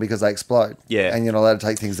take them on because they explode. Yeah. And you're not allowed to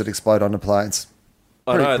take things that explode onto planes.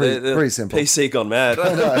 I know, Pretty simple. PC gone mad.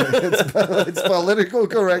 I know. It's political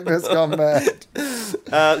correctness gone mad.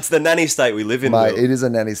 It's the nanny state we live in, Mate, Will. it is a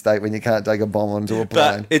nanny state when you can't take a bomb onto a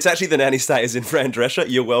plane. But it's actually the nanny state is in Fran Drescher.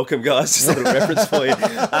 You're welcome, guys. Just a little reference for you.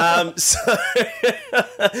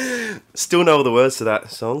 Still know all the words to that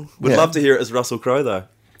song. Would love to hear it as Russell Crowe, though.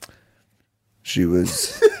 She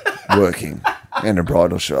was working in a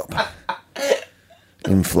bridal shop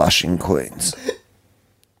in Flushing, Queens,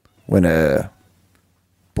 when her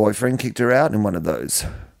boyfriend kicked her out in one of those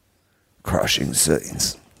crushing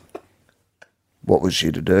scenes. What was she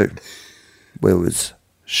to do? Where was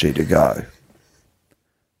she to go?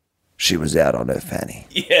 She was out on her fanny.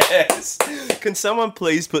 Yes. Can someone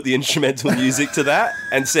please put the instrumental music to that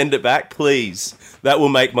and send it back, please? That will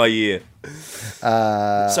make my year.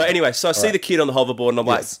 So anyway, I see the kid on the hoverboard and I'm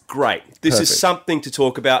like, great. This is something to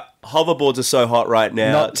talk about. Hoverboards are so hot right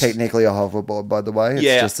now. Not technically a hoverboard, by the way.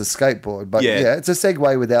 It's just a skateboard. But yeah, it's a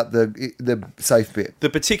Segway without the safe bit.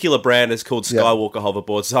 The particular brand is called Skywalker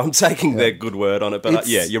Hoverboard, so I'm taking their good word on it. But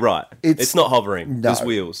you're right. It's not hovering. No, There's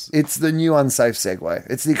wheels. It's the new unsafe Segway.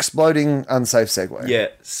 It's the exploding unsafe Segway. Yeah,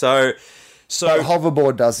 so But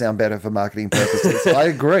hoverboard does sound better for marketing purposes. I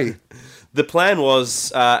agree. The plan was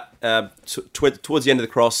towards the end of the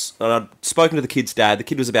cross, and I'd spoken to the kid's dad. The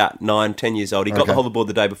kid was about 9-10 years old. He got the hoverboard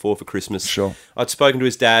the day before for Christmas. Sure. I'd spoken to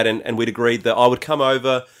his dad, and we'd agreed that I would come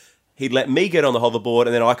over. He'd let me get on the hoverboard,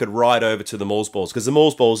 and then I could ride over to the Malls Balls, because the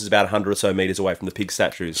Malls Balls is about 100 or so metres away from the pig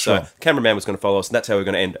statues. Sure. So the cameraman was going to follow us, and that's how we were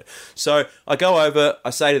going to end it. So I go over,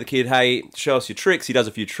 I say to the kid, hey, show us your tricks. He does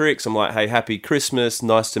a few tricks. I'm like, hey, happy Christmas.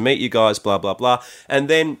 Nice to meet you guys, blah, blah, blah. And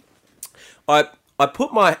then I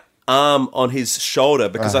put my arm on his shoulder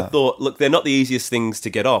because I thought, look, they're not the easiest things to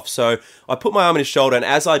get off. So I put my arm on his shoulder, and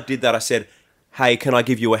as I did that, I said, hey, can I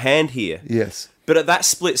give you a hand here? Yes. But at that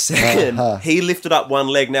split second, he lifted up one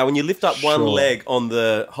leg. Now, when you lift up one leg on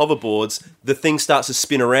the hoverboards, the thing starts to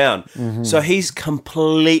spin around. Mm-hmm. So he's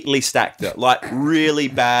completely stacked it, like really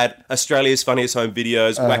bad Australia's Funniest Home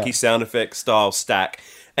Videos, wacky sound effect style stack.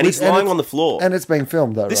 And he's lying on the floor. And it's being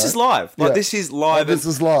filmed, though, This is live. Like, this is live. This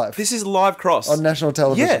is live. This is live cross. On national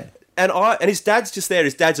television. Yeah. And his dad's just there.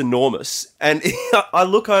 His dad's enormous. And I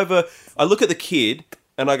look at the kid,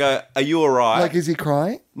 and I go, are you all right? Like, is he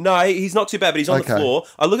crying? No, he's not too bad, but he's on the floor.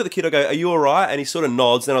 I look at the kid, I go, are you all right? And he sort of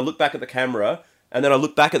nods. Then I look back at the camera, and then I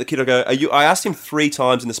look back at the kid, I go, are you? I asked him 3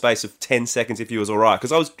 times in the space of 10 seconds if he was all right,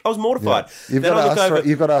 because I was mortified. Yeah.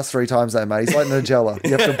 You've got to ask 3 times, though, mate. He's like Nigella.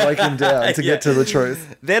 You have to break him down to get to the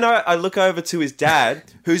truth. Then I look over to his dad,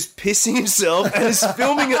 who's pissing himself and is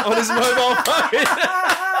filming it on his mobile phone.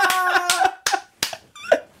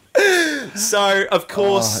 So, of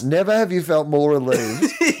course... never have you felt more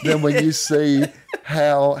relieved than when you see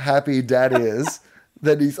how happy Dad is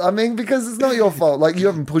that he's... I mean, because it's not your fault. Like, you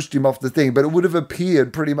haven't pushed him off the thing, but it would have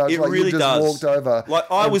appeared pretty much like really you just walked over. Like,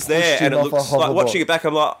 I was there, and it looks like... Watching it back,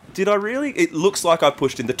 I'm like, did I really? It looks like I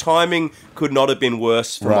pushed him. The timing could not have been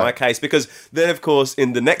worse for my case, because then, of course,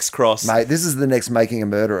 in the next cross... Mate, this is the next Making a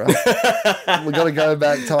Murderer. We've got to go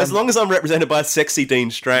back time. As long as I'm represented by sexy Dean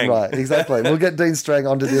Strang. Right, exactly. We'll get Dean Strang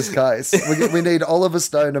onto this case. We need Oliver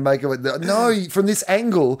Stone to make it... No, from this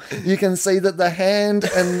angle, you can see that the hand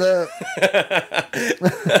and the...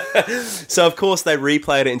 So, of course, they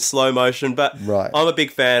replayed it in slow motion, but I'm a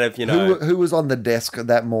big fan of, Who was on the desk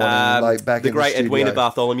that morning, back the in great the studio? Edwina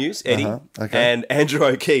Bartholomew's, Eddie, and Andrew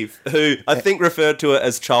O'Keefe, who I think referred to it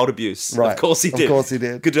as child abuse. Right. Of course he did. Of course he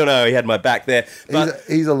did. Good to know he had my back there. But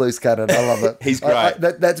he's a loose cannon. I love it. He's great.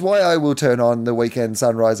 That's why I will turn on the Weekend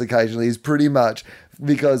Sunrise occasionally, is pretty much...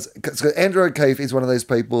 Because Andrew O'Keefe is one of those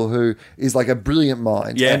people who is like a brilliant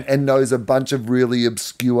mind and knows a bunch of really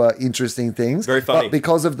obscure, interesting things. Very funny. But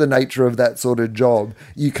because of the nature of that sort of job,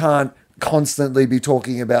 you can't constantly be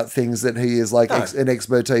talking about things that he is like an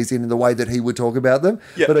expertise in the way that he would talk about them.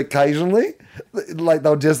 Yep. But occasionally, like,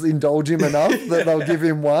 they'll just indulge him enough that they'll give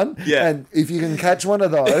him one. Yeah. And if you can catch one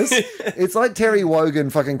of those, it's like Terry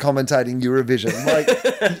Wogan fucking commentating Eurovision.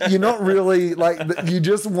 Like, you're not really, like, you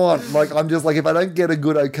just want, like, I'm just like, if I don't get a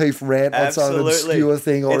good O'Keefe rant on some obscure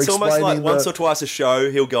thing or it's explaining... It's almost like once or twice a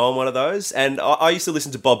show, he'll go on one of those. And I used to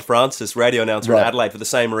listen to Bob Francis, radio announcer in Adelaide, for the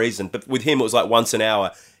same reason. But with him, it was like once an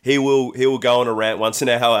hour. He will go on a rant once an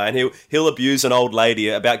hour, and he'll abuse an old lady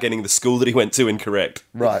about getting the school that he went to incorrect.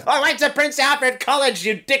 Right. I went to Prince Alfred College,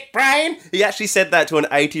 you dick brain. He actually said that to an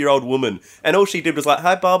 80-year-old woman, and all she did was like,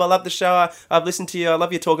 "Hi Bob, I love the show. I've listened to you. I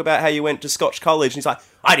love your talk about how you went to Scotch College." And he's like,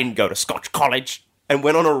 "I didn't go to Scotch College," and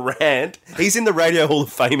went on a rant. He's in the Radio Hall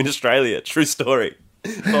of Fame in Australia. True story.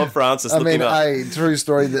 Bob Francis, I look mean, him up. hey, true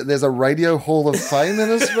story. There's a Radio Hall of Fame in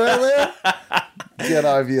Australia. Get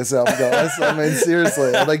over yourself, guys. I mean,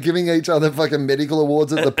 seriously. Are they giving each other fucking medical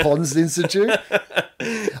awards at the Pons Institute?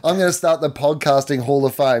 I'm going to start the Podcasting Hall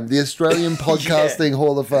of Fame. The Australian Podcasting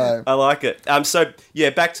Hall of Fame. I like it. So,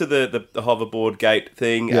 back to the hoverboard gate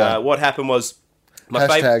thing. Yeah. What happened was...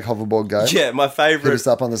 Hashtag hoverboard gate. Yeah, my favourite... Hit us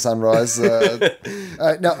up on the Sunrise. No,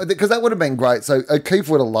 because that would have been great. So Keith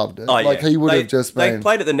would have loved it. Oh, yeah. Like, he would have just been... They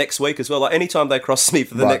played it the next week as well. Like, anytime they crossed me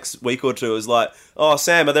for the next week or two, it was like, oh,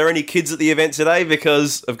 Sam, are there any kids at the event today?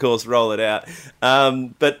 Because, of course, roll it out.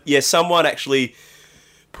 But, yeah, someone actually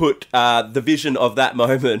put the vision of that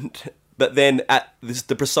moment... But then at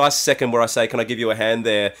the precise second where I say, can I give you a hand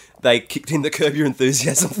there, they kicked in the Curb Your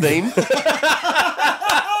Enthusiasm theme.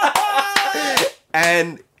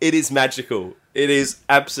 And it is magical. It is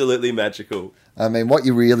absolutely magical. I mean, what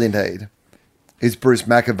you really need is Bruce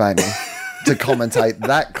Mactivation to commentate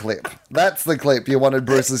that clip. That's the clip you wanted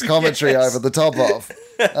Bruce's commentary over the top of.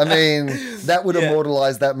 I mean, that would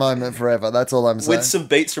immortalise that moment forever. That's all I'm saying. With some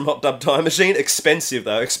beats from Hot Dub Time Machine. Expensive,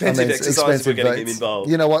 though. Expensive exercise we're getting him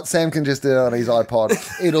involved. You know what? Sam can just do it on his iPod.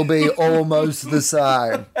 It'll be almost the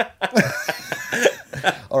same.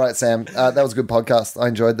 All right, Sam. That was a good podcast. I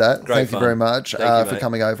enjoyed that. Thank you very much for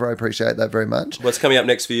coming over. I appreciate that very much. What's coming up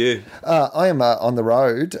next for you? I am on the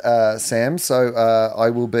road, Sam. So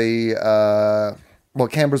I will be... Well,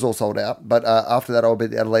 Canberra's all sold out, but after that I'll be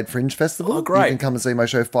at the Adelaide Fringe Festival. Oh, great. You can come and see my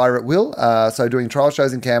show Fire at Will. So doing trial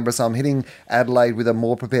shows in Canberra, so I'm hitting Adelaide with a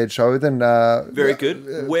more prepared show than... Very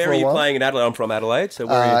good. Where are you playing in Adelaide? I'm from Adelaide, so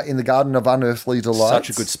where are you? In the Garden of Unearthly Delights. Such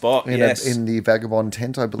a good spot, in the Vagabond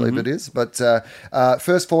tent, I believe it is. But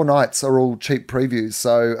first 4 nights are all cheap previews,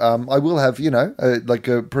 so I will have, like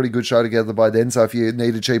a pretty good show together by then, so if you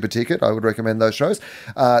need a cheaper ticket, I would recommend those shows.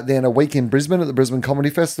 Then a week in Brisbane at the Brisbane Comedy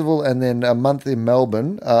Festival, and then a month in Melbourne.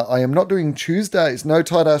 I am not doing Tuesdays, no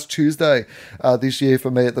tight ass Tuesday this year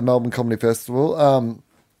for me at the Melbourne Comedy Festival.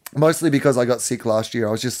 Mostly because I got sick last year.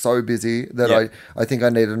 I was just so busy that I think I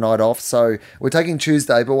need a night off. So we're taking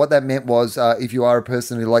Tuesday, but what that meant was if you are a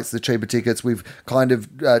person who likes the cheaper tickets, we've kind of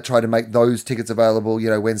tried to make those tickets available,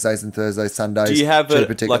 Wednesdays and Thursdays, Sundays. Do you have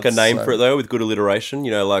a name for it, though, with good alliteration?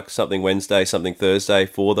 Like something Wednesday, something Thursday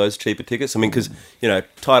for those cheaper tickets? I mean, because,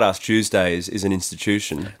 Tight Ass Tuesday is an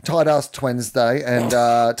institution. Tight Ass Wednesday and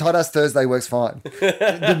Tight Ass Thursday works fine.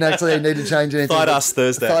 Didn't actually need to change anything. Tight Ass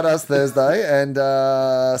Thursday. Tight Ass Thursday and...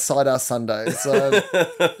 Side ass Sunday. So,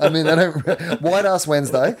 I mean, white ass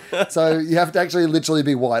Wednesday. So you have to actually literally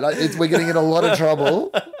be white. We're getting in a lot of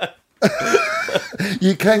trouble.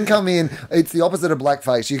 You can come in. It's the opposite of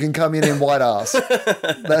blackface. You can come in white ass.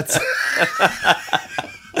 That's...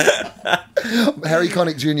 Harry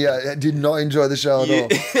Connick Jr. did not enjoy the show at all.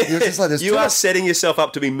 He was just like, you are setting yourself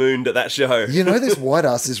up to be mooned at that show. This white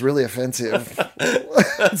ass is really offensive.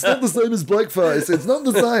 It's not the same as blackface. It's not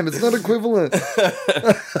the same. It's not equivalent.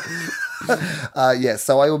 Yes,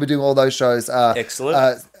 so I will be doing all those shows.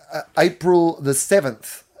 Excellent. April the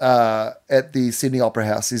 7th. At the Sydney Opera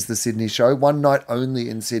House is the Sydney show. One night only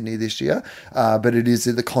in Sydney this year, but it is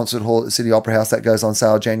at the concert hall at the Sydney Opera House. That goes on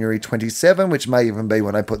sale January 27, which may even be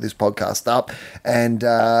when I put this podcast up. And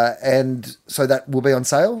so that will be on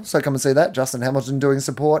sale. So come and see that. Justin Hamilton doing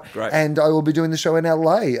support. Great. And I will be doing the show in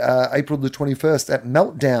LA, April the 21st at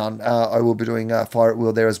Meltdown. I will be doing Fire at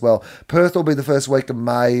Will there as well. Perth will be the first week of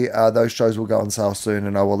May. Those shows will go on sale soon,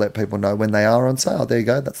 and I will let people know when they are on sale. There you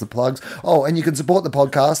go. That's the plugs. Oh, and you can support the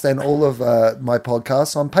podcast and all of my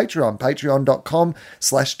podcasts on Patreon,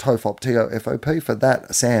 patreon.com/TOFOP, TOFOP for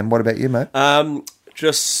that. Sam, what about you, mate?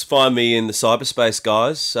 Just find me in the cyberspace,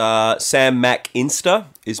 guys. Sam Mac Insta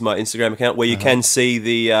is my Instagram account, where you can see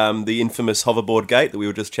the infamous hoverboard gate that we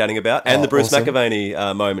were just chatting about, and the Bruce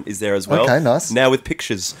McAvaney moment is there as well. Okay, nice. Now with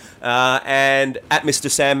pictures. And at Mr.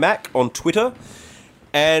 Sam Mac on Twitter.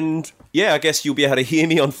 And yeah, I guess you'll be able to hear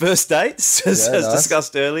me on first dates, as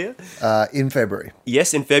discussed earlier. In February.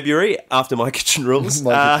 Yes, in February, after My Kitchen Rules.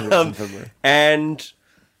 My Kitchen Rules in February. And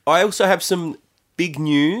I also have some big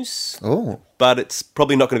news. Oh. But it's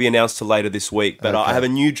probably not going to be announced till later this week. But I have a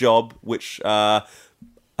new job, which is a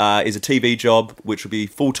TV job, which will be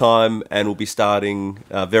full-time and will be starting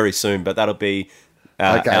very soon. But that'll be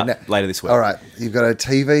out later this week. All right. You've got a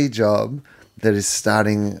TV job that is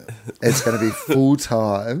starting. It's going to be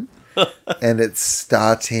full-time and it's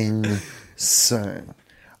starting soon.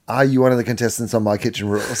 Are you one of the contestants on My Kitchen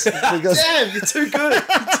Rules? Because damn, you're too good.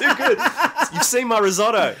 You're too good. You've seen my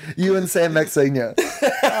risotto. You and Sam Mac Sr.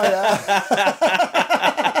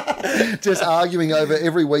 Just arguing over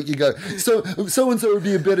every week. You go, so-and-so would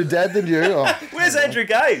be a better dad than you. Oh. Where's Andrew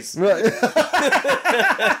Gaze? Right.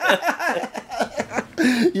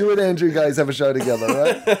 You and Andrew guys have a show together,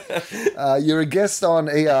 right? You're a guest on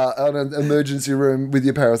on an emergency room with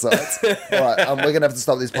your parasites. All right, we're going to have to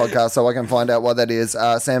stop this podcast so I can find out what that is.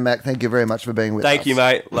 Sam Mack, thank you very much for being with us. Thank you,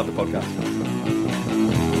 mate. Love the podcast.